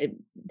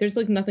there's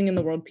like nothing in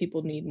the world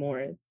people need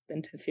more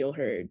than to feel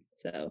heard.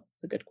 So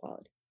it's a good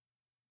quality.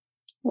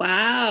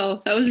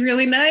 Wow, that was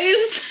really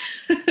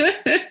nice.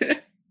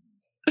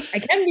 I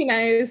can be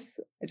nice.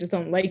 I just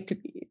don't like to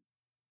be.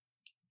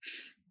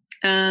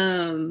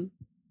 I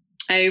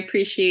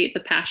appreciate the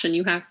passion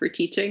you have for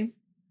teaching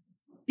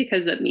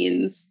because that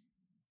means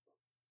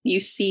you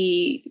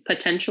see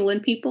potential in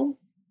people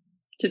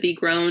to be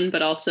grown,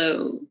 but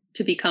also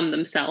to become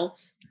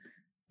themselves.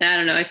 And I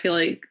don't know. I feel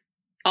like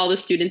all the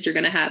students you're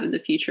going to have in the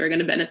future are going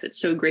to benefit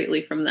so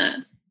greatly from that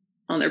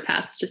on their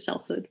paths to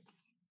selfhood.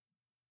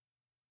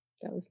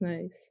 That was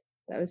nice.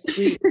 That was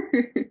sweet.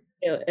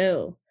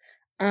 Ill.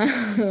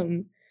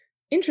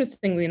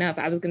 Interestingly enough,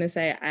 I was going to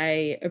say,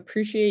 I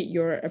appreciate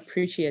your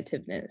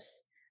appreciativeness.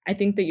 I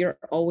think that you're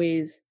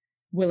always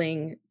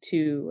willing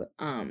to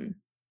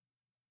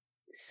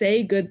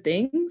say good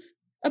things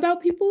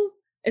about people,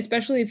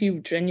 especially if you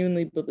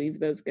genuinely believe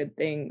those good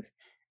things.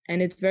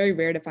 And it's very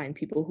rare to find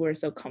people who are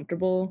so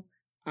comfortable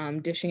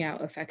dishing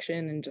out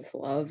affection and just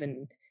love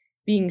and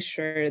being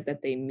sure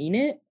that they mean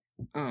it,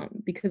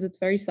 because it's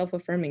very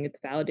self-affirming, it's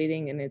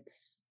validating, and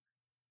it's,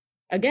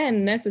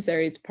 again,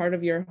 necessary. It's part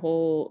of your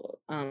whole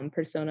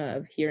persona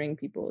of hearing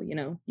people.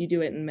 You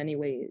do it in many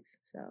ways.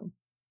 So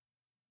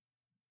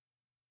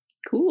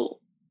cool.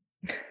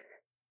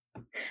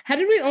 How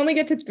did we only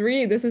get to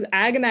 3? This is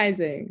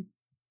agonizing.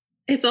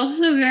 It's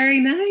also very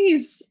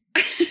nice.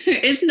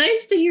 It's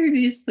nice to hear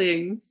these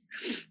things.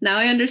 Now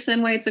I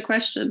understand why it's a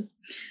question.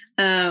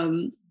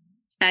 I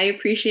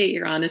appreciate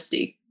your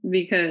honesty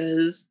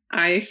because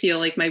I feel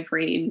like my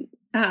brain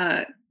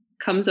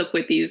comes up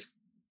with these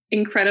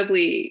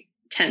incredibly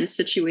tense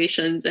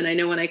situations. And I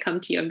know when I come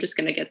to you, I'm just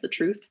going to get the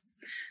truth,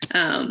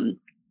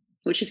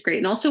 which is great.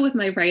 And also with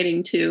my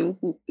writing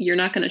too, you're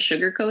not going to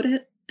sugarcoat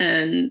it.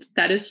 And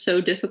that is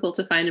so difficult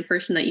to find a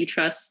person that you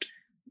trust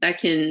that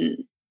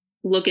can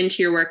look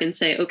into your work and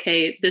say,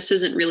 okay, this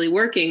isn't really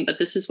working, but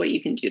this is what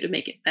you can do to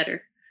make it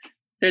better.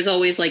 There's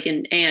always like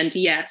and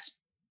yes,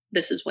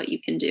 this is what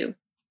you can do.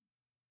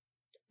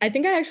 I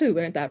think I actually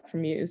learned that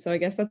from you. So I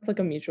guess that's like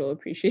a mutual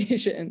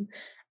appreciation.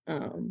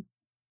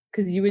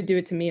 Because you would do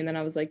it to me and then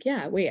I was like,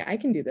 yeah, wait, I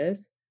can do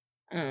this.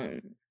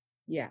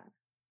 Yeah.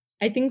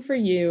 I think for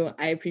you,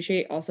 I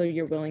appreciate also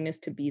your willingness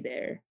to be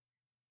there.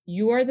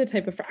 You are the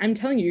type of I'm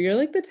telling you, you're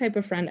like the type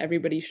of friend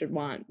everybody should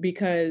want,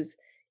 because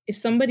if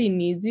somebody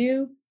needs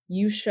you,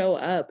 you show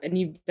up, and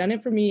you've done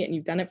it for me and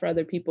you've done it for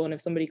other people. And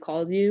if somebody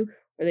calls you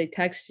or they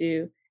text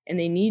you and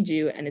they need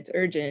you and it's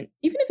urgent,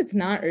 even if it's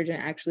not urgent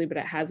actually, but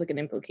it has like an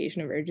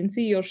implication of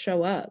urgency, you'll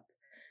show up.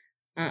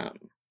 Um,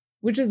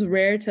 which is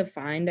rare to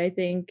find, I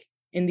think,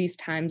 in these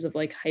times of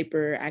like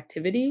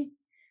hyperactivity,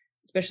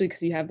 especially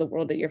because you have the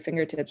world at your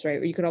fingertips, right?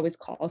 Where you could always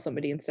call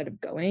somebody instead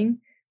of going.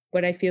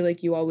 But I feel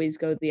like you always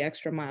go the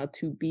extra mile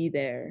to be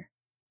there,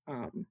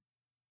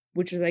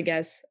 which is, I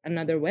guess,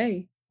 another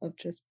way of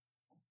just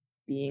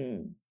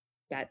being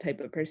that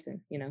type of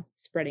person,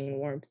 spreading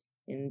warmth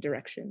in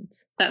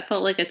directions. That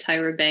felt like a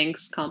Tyra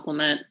Banks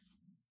compliment.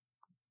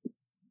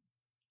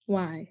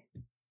 Why?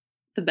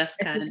 The best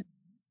kind.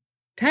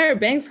 Tyra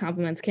Banks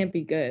compliments can't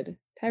be good.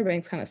 Tyra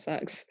Banks kind of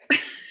sucks.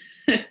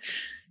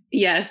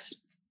 Yes.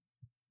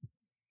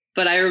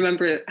 But I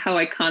remember how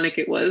iconic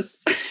it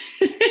was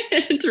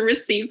to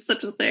receive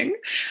such a thing.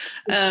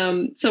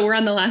 So we're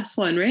on the last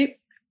one, right?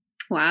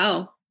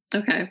 Wow.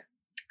 Okay.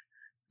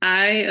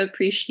 I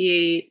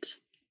appreciate,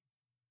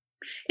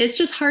 it's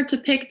just hard to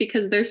pick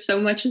because there's so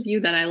much of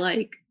you that I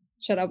like.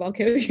 Shut up, I'll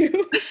kill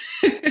you.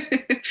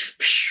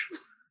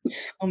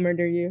 I'll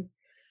murder you.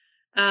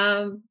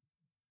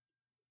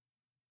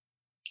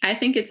 I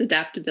think it's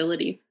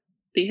adaptability,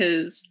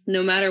 because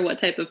no matter what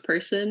type of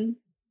person,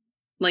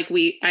 like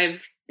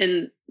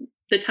in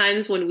the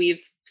times when we've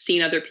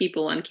seen other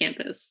people on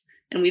campus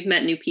and we've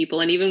met new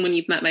people, and even when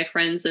you've met my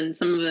friends and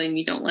some of them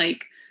you don't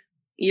like,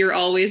 you're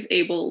always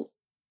able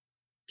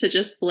to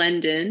just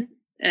blend in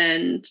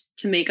and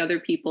to make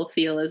other people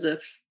feel as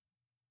if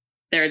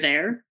they're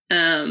there.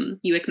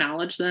 You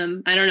acknowledge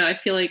them. I don't know. I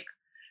feel like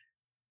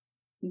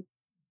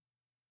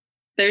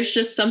there's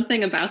just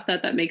something about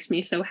that makes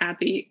me so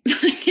happy.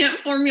 I can't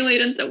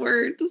formulate into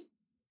words.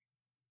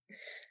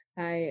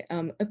 I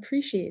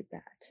appreciate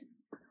that.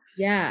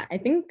 Yeah, I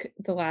think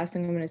the last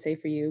thing I'm going to say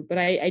for you, but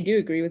I do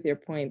agree with your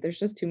point. There's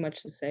just too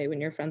much to say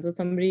when you're friends with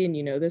somebody and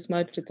you know this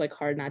much. It's like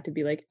hard not to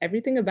be like,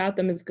 everything about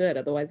them is good.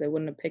 Otherwise, I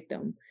wouldn't have picked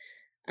them.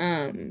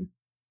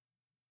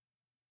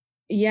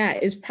 Yeah,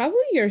 it's probably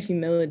your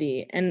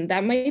humility. And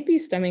that might be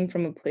stemming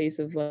from a place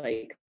of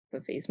like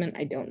effacement.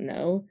 I don't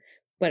know.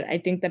 But I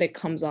think that it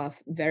comes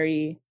off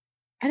very,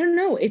 I don't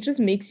know, it just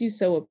makes you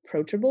so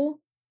approachable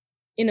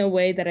in a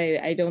way that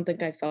I don't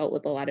think I felt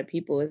with a lot of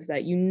people, is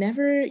that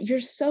you're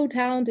so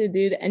talented,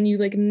 dude, and you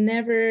like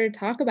never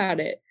talk about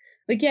it.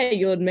 Like, yeah,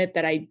 you'll admit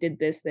that I did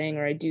this thing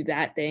or I do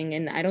that thing.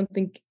 And I don't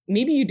think,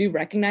 maybe you do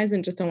recognize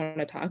and just don't want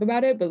to talk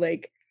about it, but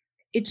like,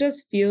 it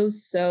just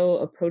feels so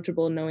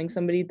approachable knowing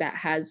somebody that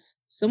has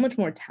so much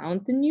more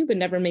talent than you, but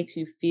never makes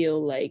you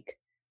feel like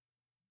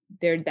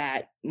they're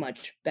that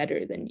much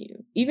better than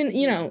you, even,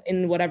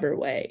 in whatever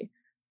way.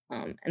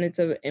 And it's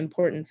an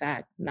important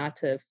fact not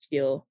to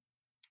feel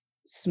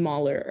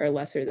smaller or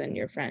lesser than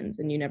your friends,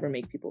 and you never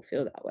make people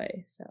feel that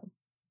way. So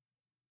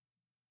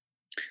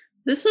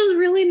this was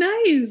really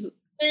nice.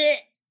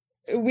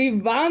 We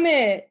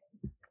vomit.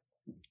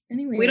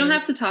 Anyway, we don't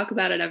have to talk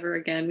about it ever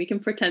again. We can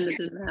pretend it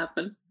didn't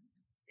happen.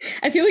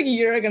 I feel like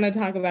you're gonna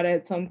talk about it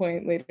at some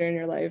point later in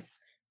your life.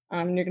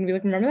 You're gonna be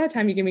like, remember that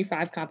time you gave me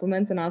 5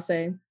 compliments? And I'll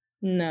say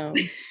no.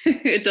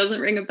 It doesn't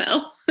ring a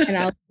bell. And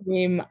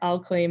I'll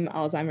claim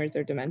Alzheimer's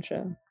or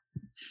dementia.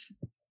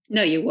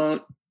 No, you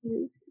won't.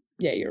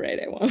 Yeah, you're right,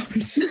 I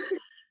won't.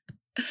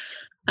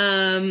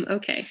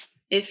 Okay.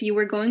 If you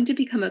were going to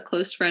become a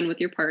close friend with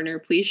your partner,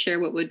 please share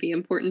what would be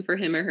important for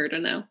him or her to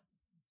know.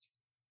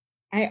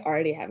 I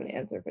already have an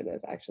answer for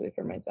this, actually,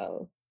 for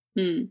myself.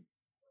 You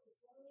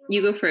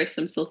go first.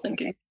 I'm still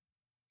thinking. Okay.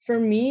 For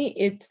me,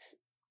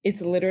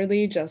 it's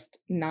literally just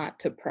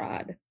not to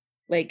prod.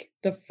 Like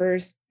the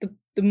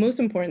most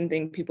important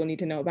thing people need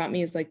to know about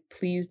me is like,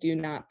 please do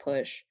not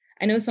push.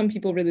 I know some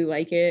people really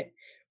like it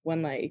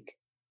when like,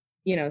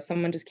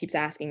 someone just keeps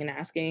asking and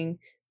asking,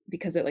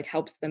 because it like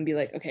helps them be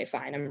like, okay,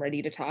 fine, I'm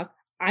ready to talk.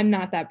 I'm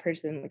not that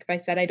person. Like if I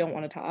said I don't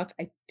want to talk,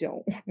 I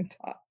don't want to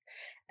talk.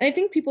 And I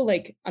think people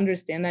like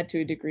understand that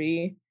to a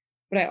degree,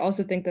 but I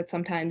also think that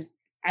sometimes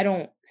I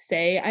don't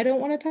say I don't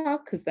want to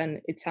talk because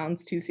then it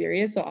sounds too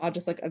serious. So I'll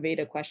just like evade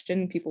a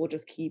question. People will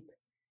just keep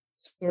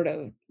sort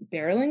of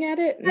barreling at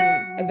it.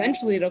 And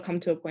eventually it'll come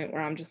to a point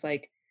where I'm just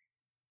like,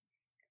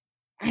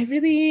 I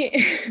really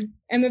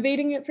am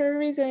evading it for a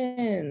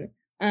reason.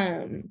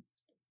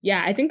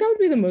 Yeah, I think that would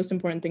be the most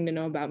important thing to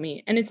know about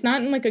me. And it's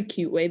not in like a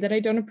cute way that I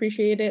don't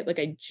appreciate it. Like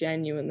I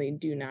genuinely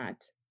do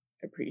not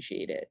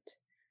appreciate it.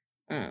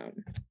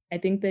 Um, I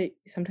think that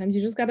sometimes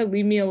you just got to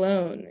leave me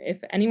alone. If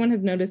anyone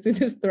has noticed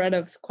this thread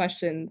of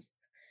questions,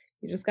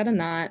 you just got to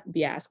not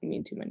be asking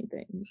me too many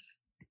things.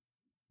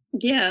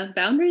 Yeah,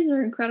 boundaries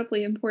are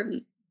incredibly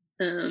important.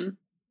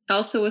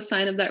 Also a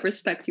sign of that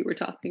respect you were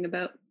talking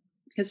about,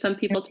 because some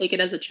people take it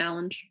as a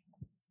challenge.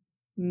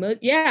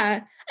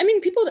 Yeah. I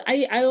mean,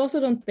 I also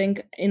don't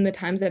think in the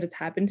times that it's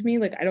happened to me,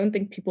 like, I don't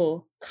think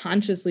people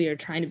consciously are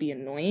trying to be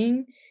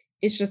annoying.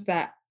 It's just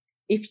that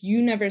if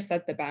you never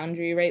set the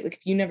boundary, right? Like,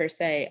 if you never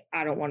say,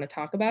 I don't want to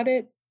talk about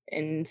it,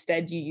 and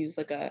instead you use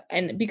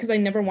and because I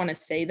never want to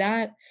say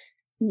that,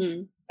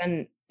 Mhm.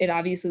 then it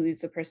obviously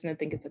leads the person to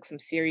think it's like some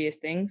serious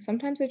thing.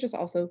 Sometimes I just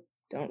also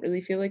don't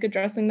really feel like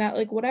addressing that,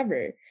 like,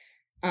 whatever.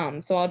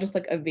 So I'll just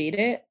like evade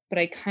it, but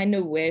I kind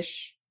of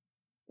wish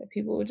that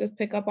people would just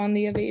pick up on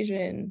the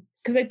evasion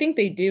because I think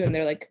they do, and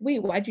they're like,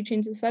 "Wait, why'd you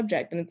change the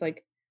subject?" And it's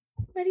like,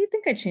 "Why do you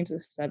think I changed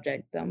the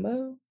subject,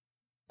 Dumbo?"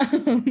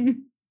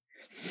 Um,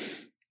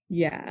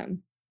 yeah,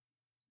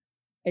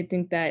 I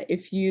think that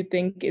if you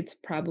think it's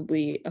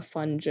probably a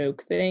fun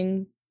joke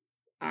thing,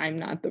 I'm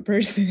not the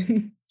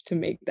person to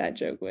make that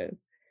joke with.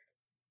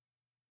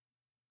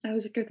 That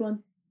was a good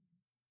one.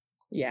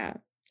 Yeah.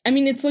 I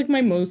mean, it's like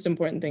my most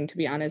important thing, to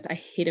be honest. I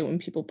hate it when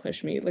people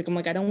push me. Like, I'm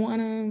like, I don't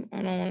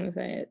wanna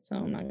say it, so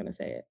I'm not gonna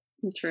say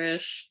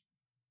Trish.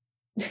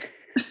 it.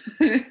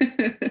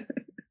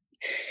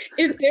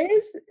 If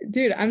there's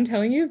dude, I'm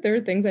telling you, if there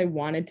were things I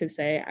wanted to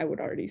say, I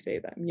would already say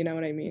them, you know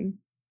what I mean?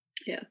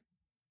 Yeah.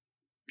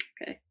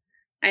 Okay.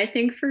 I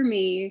think for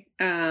me,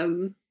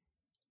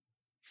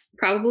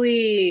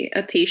 probably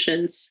a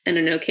patience and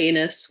an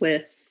okayness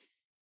with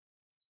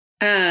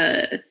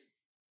uh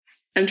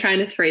I'm trying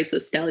to phrase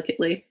this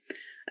delicately.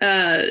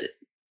 Uh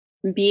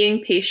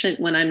being patient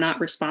when I'm not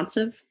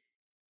responsive.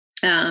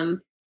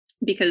 Um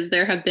because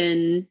there have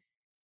been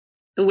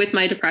with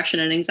my depression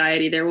and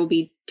anxiety, there will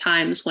be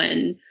times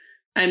when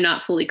I'm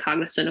not fully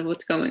cognizant of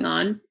what's going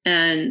on.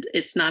 And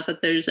it's not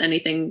that there's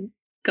anything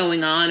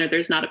going on or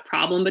there's not a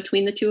problem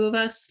between the two of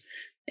us.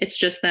 It's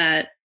just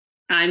that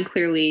I'm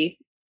clearly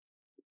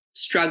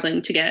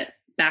struggling to get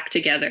back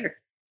together.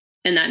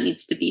 And that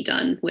needs to be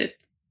done with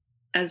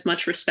as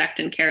much respect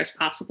and care as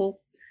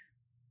possible.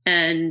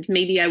 And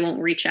maybe I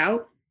won't reach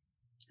out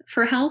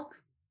for help,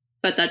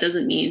 but that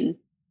doesn't mean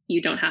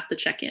you don't have to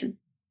check in.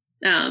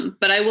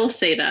 But I will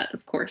say that,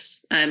 of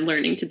course, I'm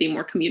learning to be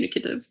more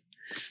communicative.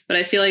 But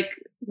I feel like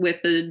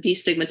with the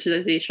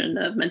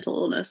destigmatization of mental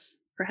illness,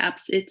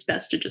 perhaps it's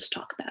best to just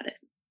talk about it.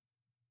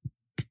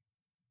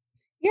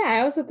 Yeah, I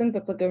also think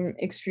that's like an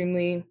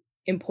extremely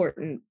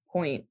important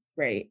point,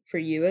 right? For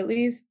you at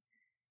least,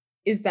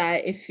 is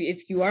that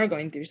if you are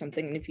going through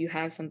something and if you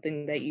have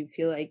something that you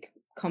feel like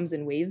comes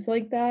in waves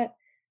like that,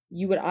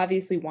 you would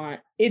obviously want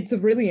it's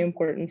really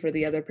important for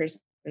the other person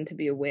to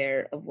be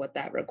aware of what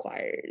that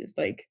requires.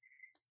 Like,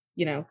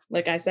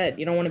 like I said,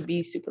 you don't want to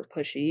be super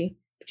pushy,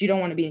 but you don't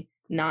want to be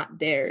not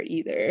there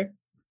either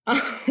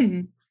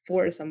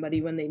for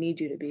somebody when they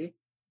need you to be.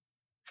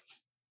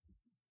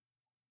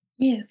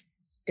 Yeah.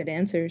 Good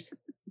answers.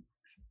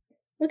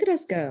 Look at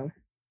us go.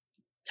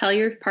 Tell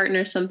your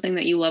partner something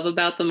that you love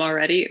about them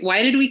already.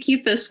 Why did we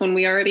keep this when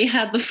we already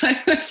had the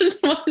 5 questions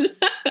one?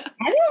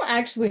 I don't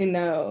actually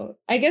know.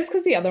 I guess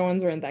because the other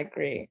ones weren't that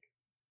great.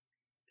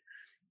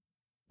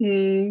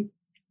 We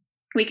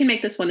can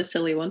make this one a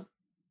silly one.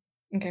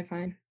 Okay,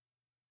 fine.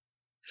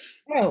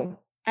 Oh,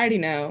 I already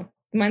know.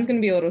 Mine's going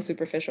to be a little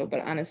superficial,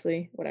 but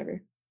honestly,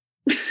 whatever.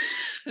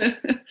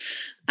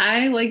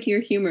 I like your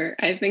humor.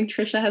 I think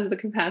Trisha has the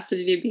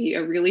capacity to be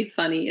a really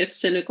funny, if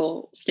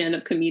cynical,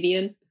 stand-up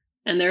comedian.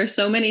 And there are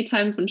so many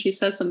times when she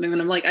says something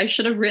and I'm like, I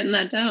should have written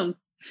that down.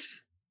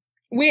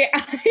 Wait,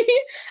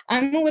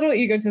 I'm a little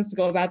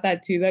egotistical about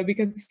that too, though,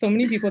 because so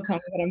many people tell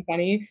me that I'm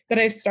funny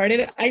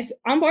that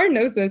Ambar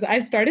knows this. I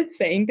started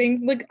saying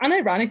things like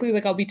unironically,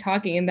 like I'll be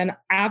talking and then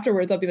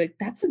afterwards I'll be like,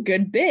 that's a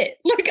good bit.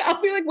 Like,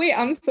 I'll be like, wait,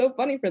 I'm so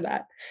funny for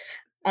that.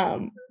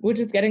 Which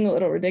is getting a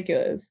little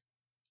ridiculous.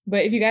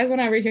 But if you guys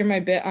want to ever hear my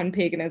bit on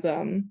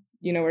paganism,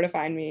 you know where to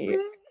find me.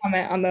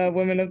 Comment on the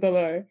Women of the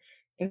Lore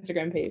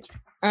Instagram page.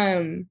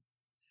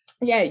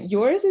 Yeah,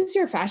 yours is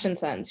your fashion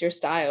sense, your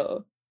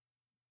style.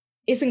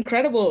 It's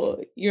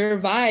incredible. Your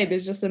vibe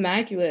is just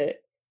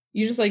immaculate.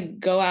 You just like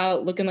go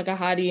out looking like a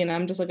hottie, and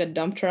I'm just like a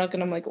dump truck,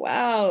 and I'm like,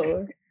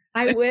 wow,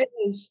 I wish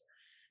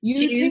you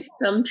She used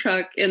dump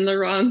truck in the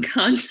wrong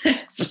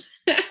context.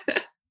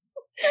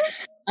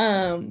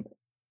 I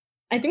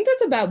think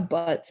that's about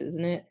butts,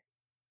 isn't it?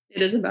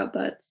 It is about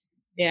butts.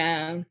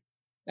 Yeah.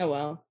 Oh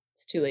well,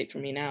 it's too late for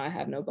me now. I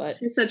have no butt.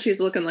 She said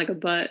she's looking like a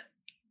butt.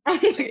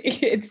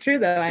 It's true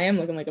though. I am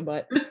looking like a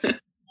butt.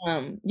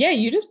 Yeah,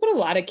 you just put a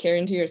lot of care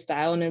into your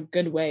style in a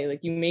good way.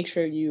 Like you make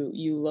sure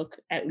you look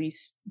at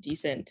least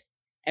decent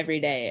every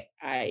day.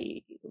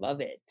 I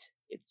love it.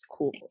 It's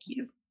cool. Thank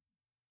you.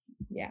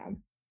 Yeah.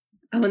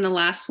 Oh, and the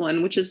last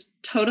one, which is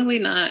totally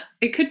not,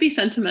 it could be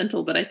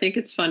sentimental, but I think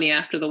it's funny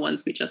after the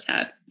ones we just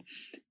had.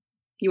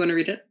 You want to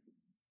read it?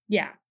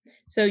 Yeah.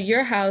 So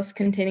your house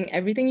containing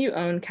everything you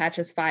own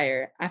catches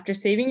fire. After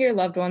saving your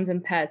loved ones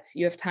and pets,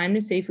 you have time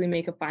to safely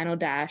make a final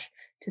dash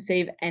to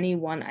save any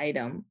one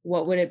item.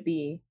 What would it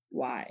be?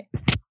 Why?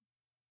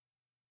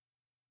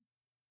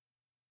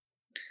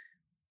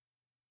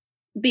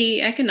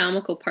 The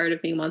economical part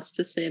of me wants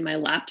to say my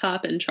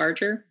laptop and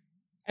charger.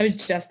 I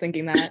was just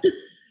thinking that.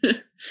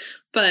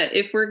 But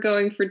if we're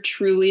going for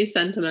truly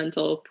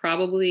sentimental,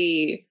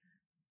 probably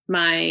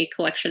my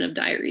collection of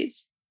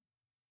diaries.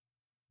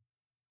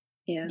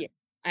 Yeah.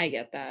 I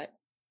get that.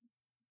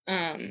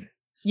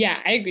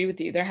 Yeah, I agree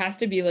with you. There has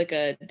to be like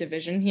a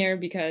division here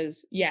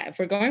because if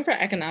we're going for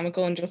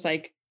economical and just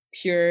like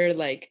pure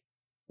like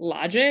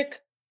logic,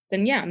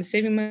 then I'm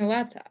saving my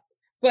laptop.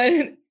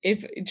 But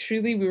if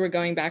truly we were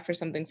going back for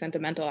something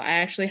sentimental, I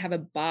actually have a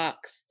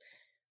box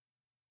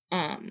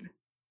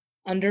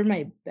under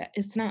my bed.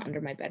 It's not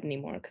under my bed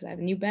anymore because I have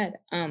a new bed.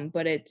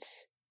 But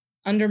it's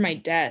under my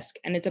desk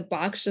and it's a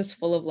box just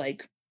full of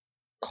like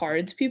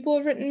cards people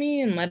have written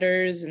me and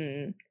letters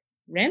and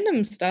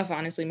random stuff.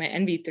 Honestly, my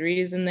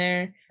NV3 is in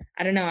there.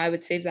 I don't know. I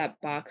would save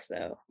that box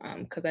though,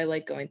 because I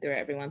like going through it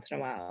every once in a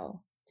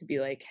while to be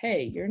like,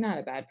 hey, you're not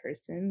a bad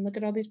person. Look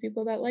at all these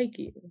people that like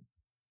you.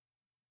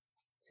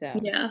 So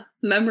yeah,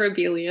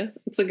 memorabilia.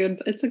 It's a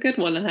good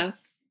one to have.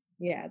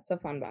 Yeah, it's a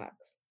fun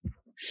box.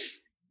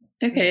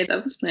 Okay,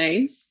 that was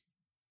nice.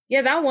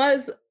 Yeah, that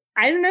was.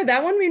 I don't know.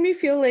 That one made me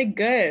feel like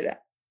good.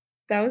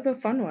 That was a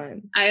fun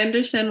one. I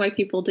understand why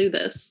people do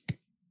this.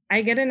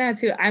 I get it now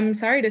too. I'm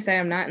sorry to say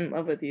I'm not in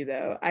love with you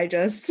though. I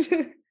just I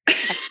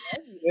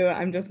love you.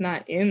 I'm just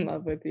not in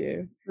love with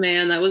you.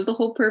 Man, that was the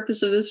whole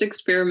purpose of this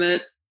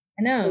experiment.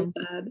 I know.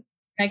 So sad.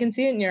 I can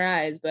see it in your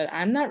eyes, but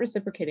I'm not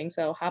reciprocating,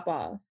 so hop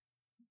off.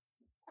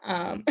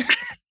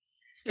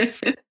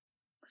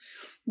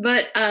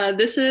 But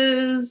this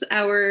is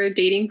our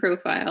dating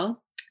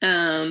profile.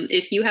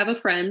 If you have a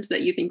friend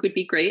that you think would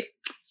be great,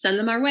 send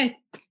them our way.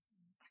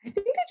 I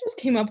think I just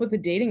came up with a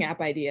dating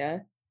app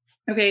idea.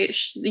 Okay,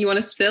 you want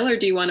to spill or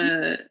do you want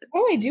to?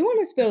 Oh, I do want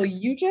to spill.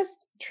 You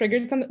just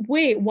triggered something.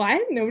 Wait, why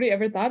has nobody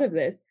ever thought of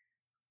this?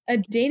 A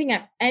dating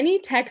app. Any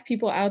tech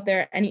people out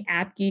there, any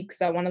app geeks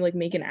that want to like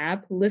make an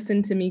app,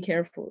 listen to me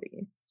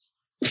carefully.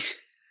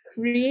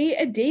 Create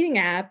a dating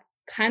app,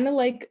 kind of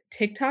like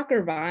TikTok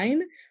or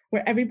Vine,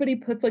 where everybody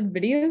puts like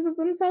videos of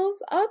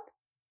themselves up,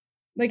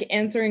 like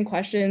answering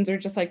questions or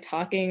just like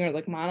talking or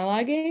like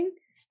monologuing.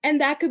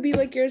 And that could be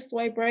like your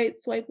swipe right,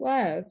 swipe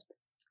left.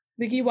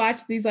 Like you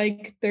watch these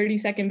like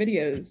 30-second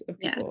videos of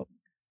people.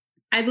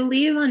 Yeah. I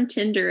believe on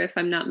Tinder, if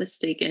I'm not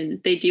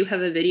mistaken, they do have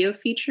a video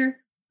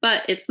feature,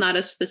 but it's not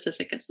as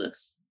specific as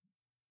this.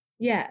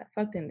 Yeah,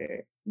 fuck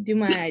Tinder. Do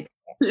my idea.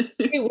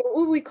 Hey, what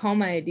would we call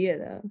my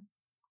idea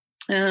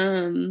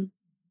though?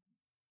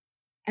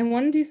 I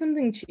want to do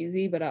something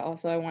cheesy, but I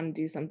want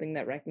to do something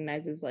that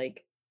recognizes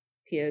like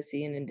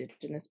POC and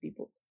indigenous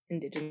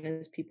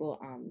people,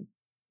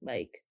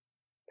 like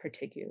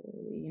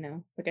particularly, you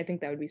know, like I think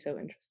that would be so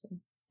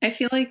interesting. I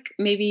feel like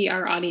maybe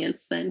our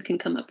audience then can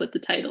come up with the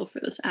title for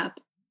this app.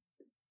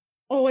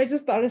 Oh, I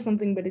just thought of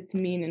something, but it's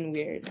mean and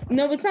weird.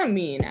 No, it's not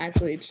mean,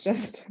 actually. It's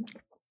just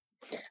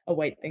a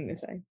white thing to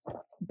say.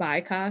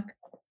 Bicock.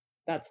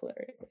 That's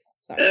hilarious.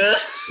 Sorry.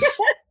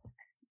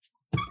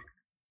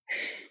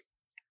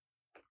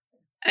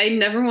 I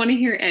never want to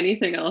hear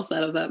anything else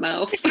out of that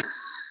mouth.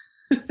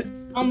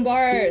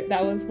 Bart,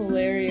 that was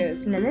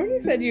hilarious. Remember when you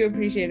said you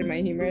appreciated my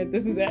humor?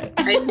 This is it.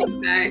 I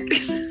take back.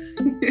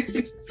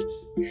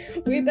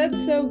 Wait,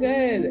 that's so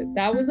good.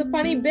 That was a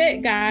funny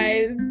bit,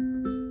 guys.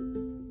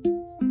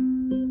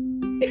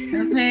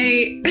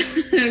 Okay,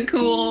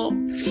 cool.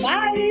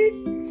 Bye.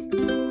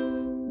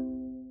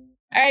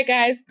 All right,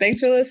 guys.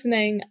 Thanks for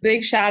listening.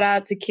 Big shout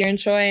out to Kieran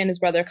Choi and his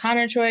brother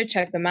Connor Choi.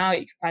 Check them out.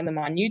 You can find them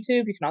on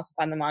YouTube. You can also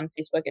find them on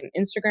Facebook and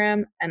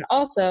Instagram. And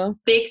also,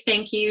 big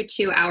thank you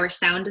to our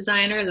sound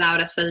designer,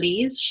 Laura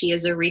Feliz. She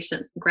is a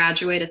recent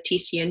graduate of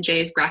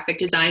TCNJ's graphic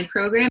design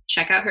program.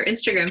 Check out her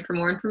Instagram for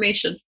more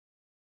information.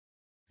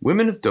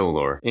 Women of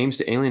Dolor aims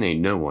to alienate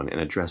no one and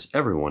address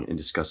everyone in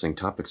discussing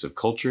topics of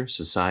culture,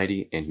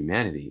 society, and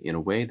humanity in a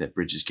way that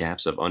bridges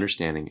gaps of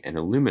understanding and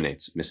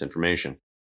illuminates misinformation.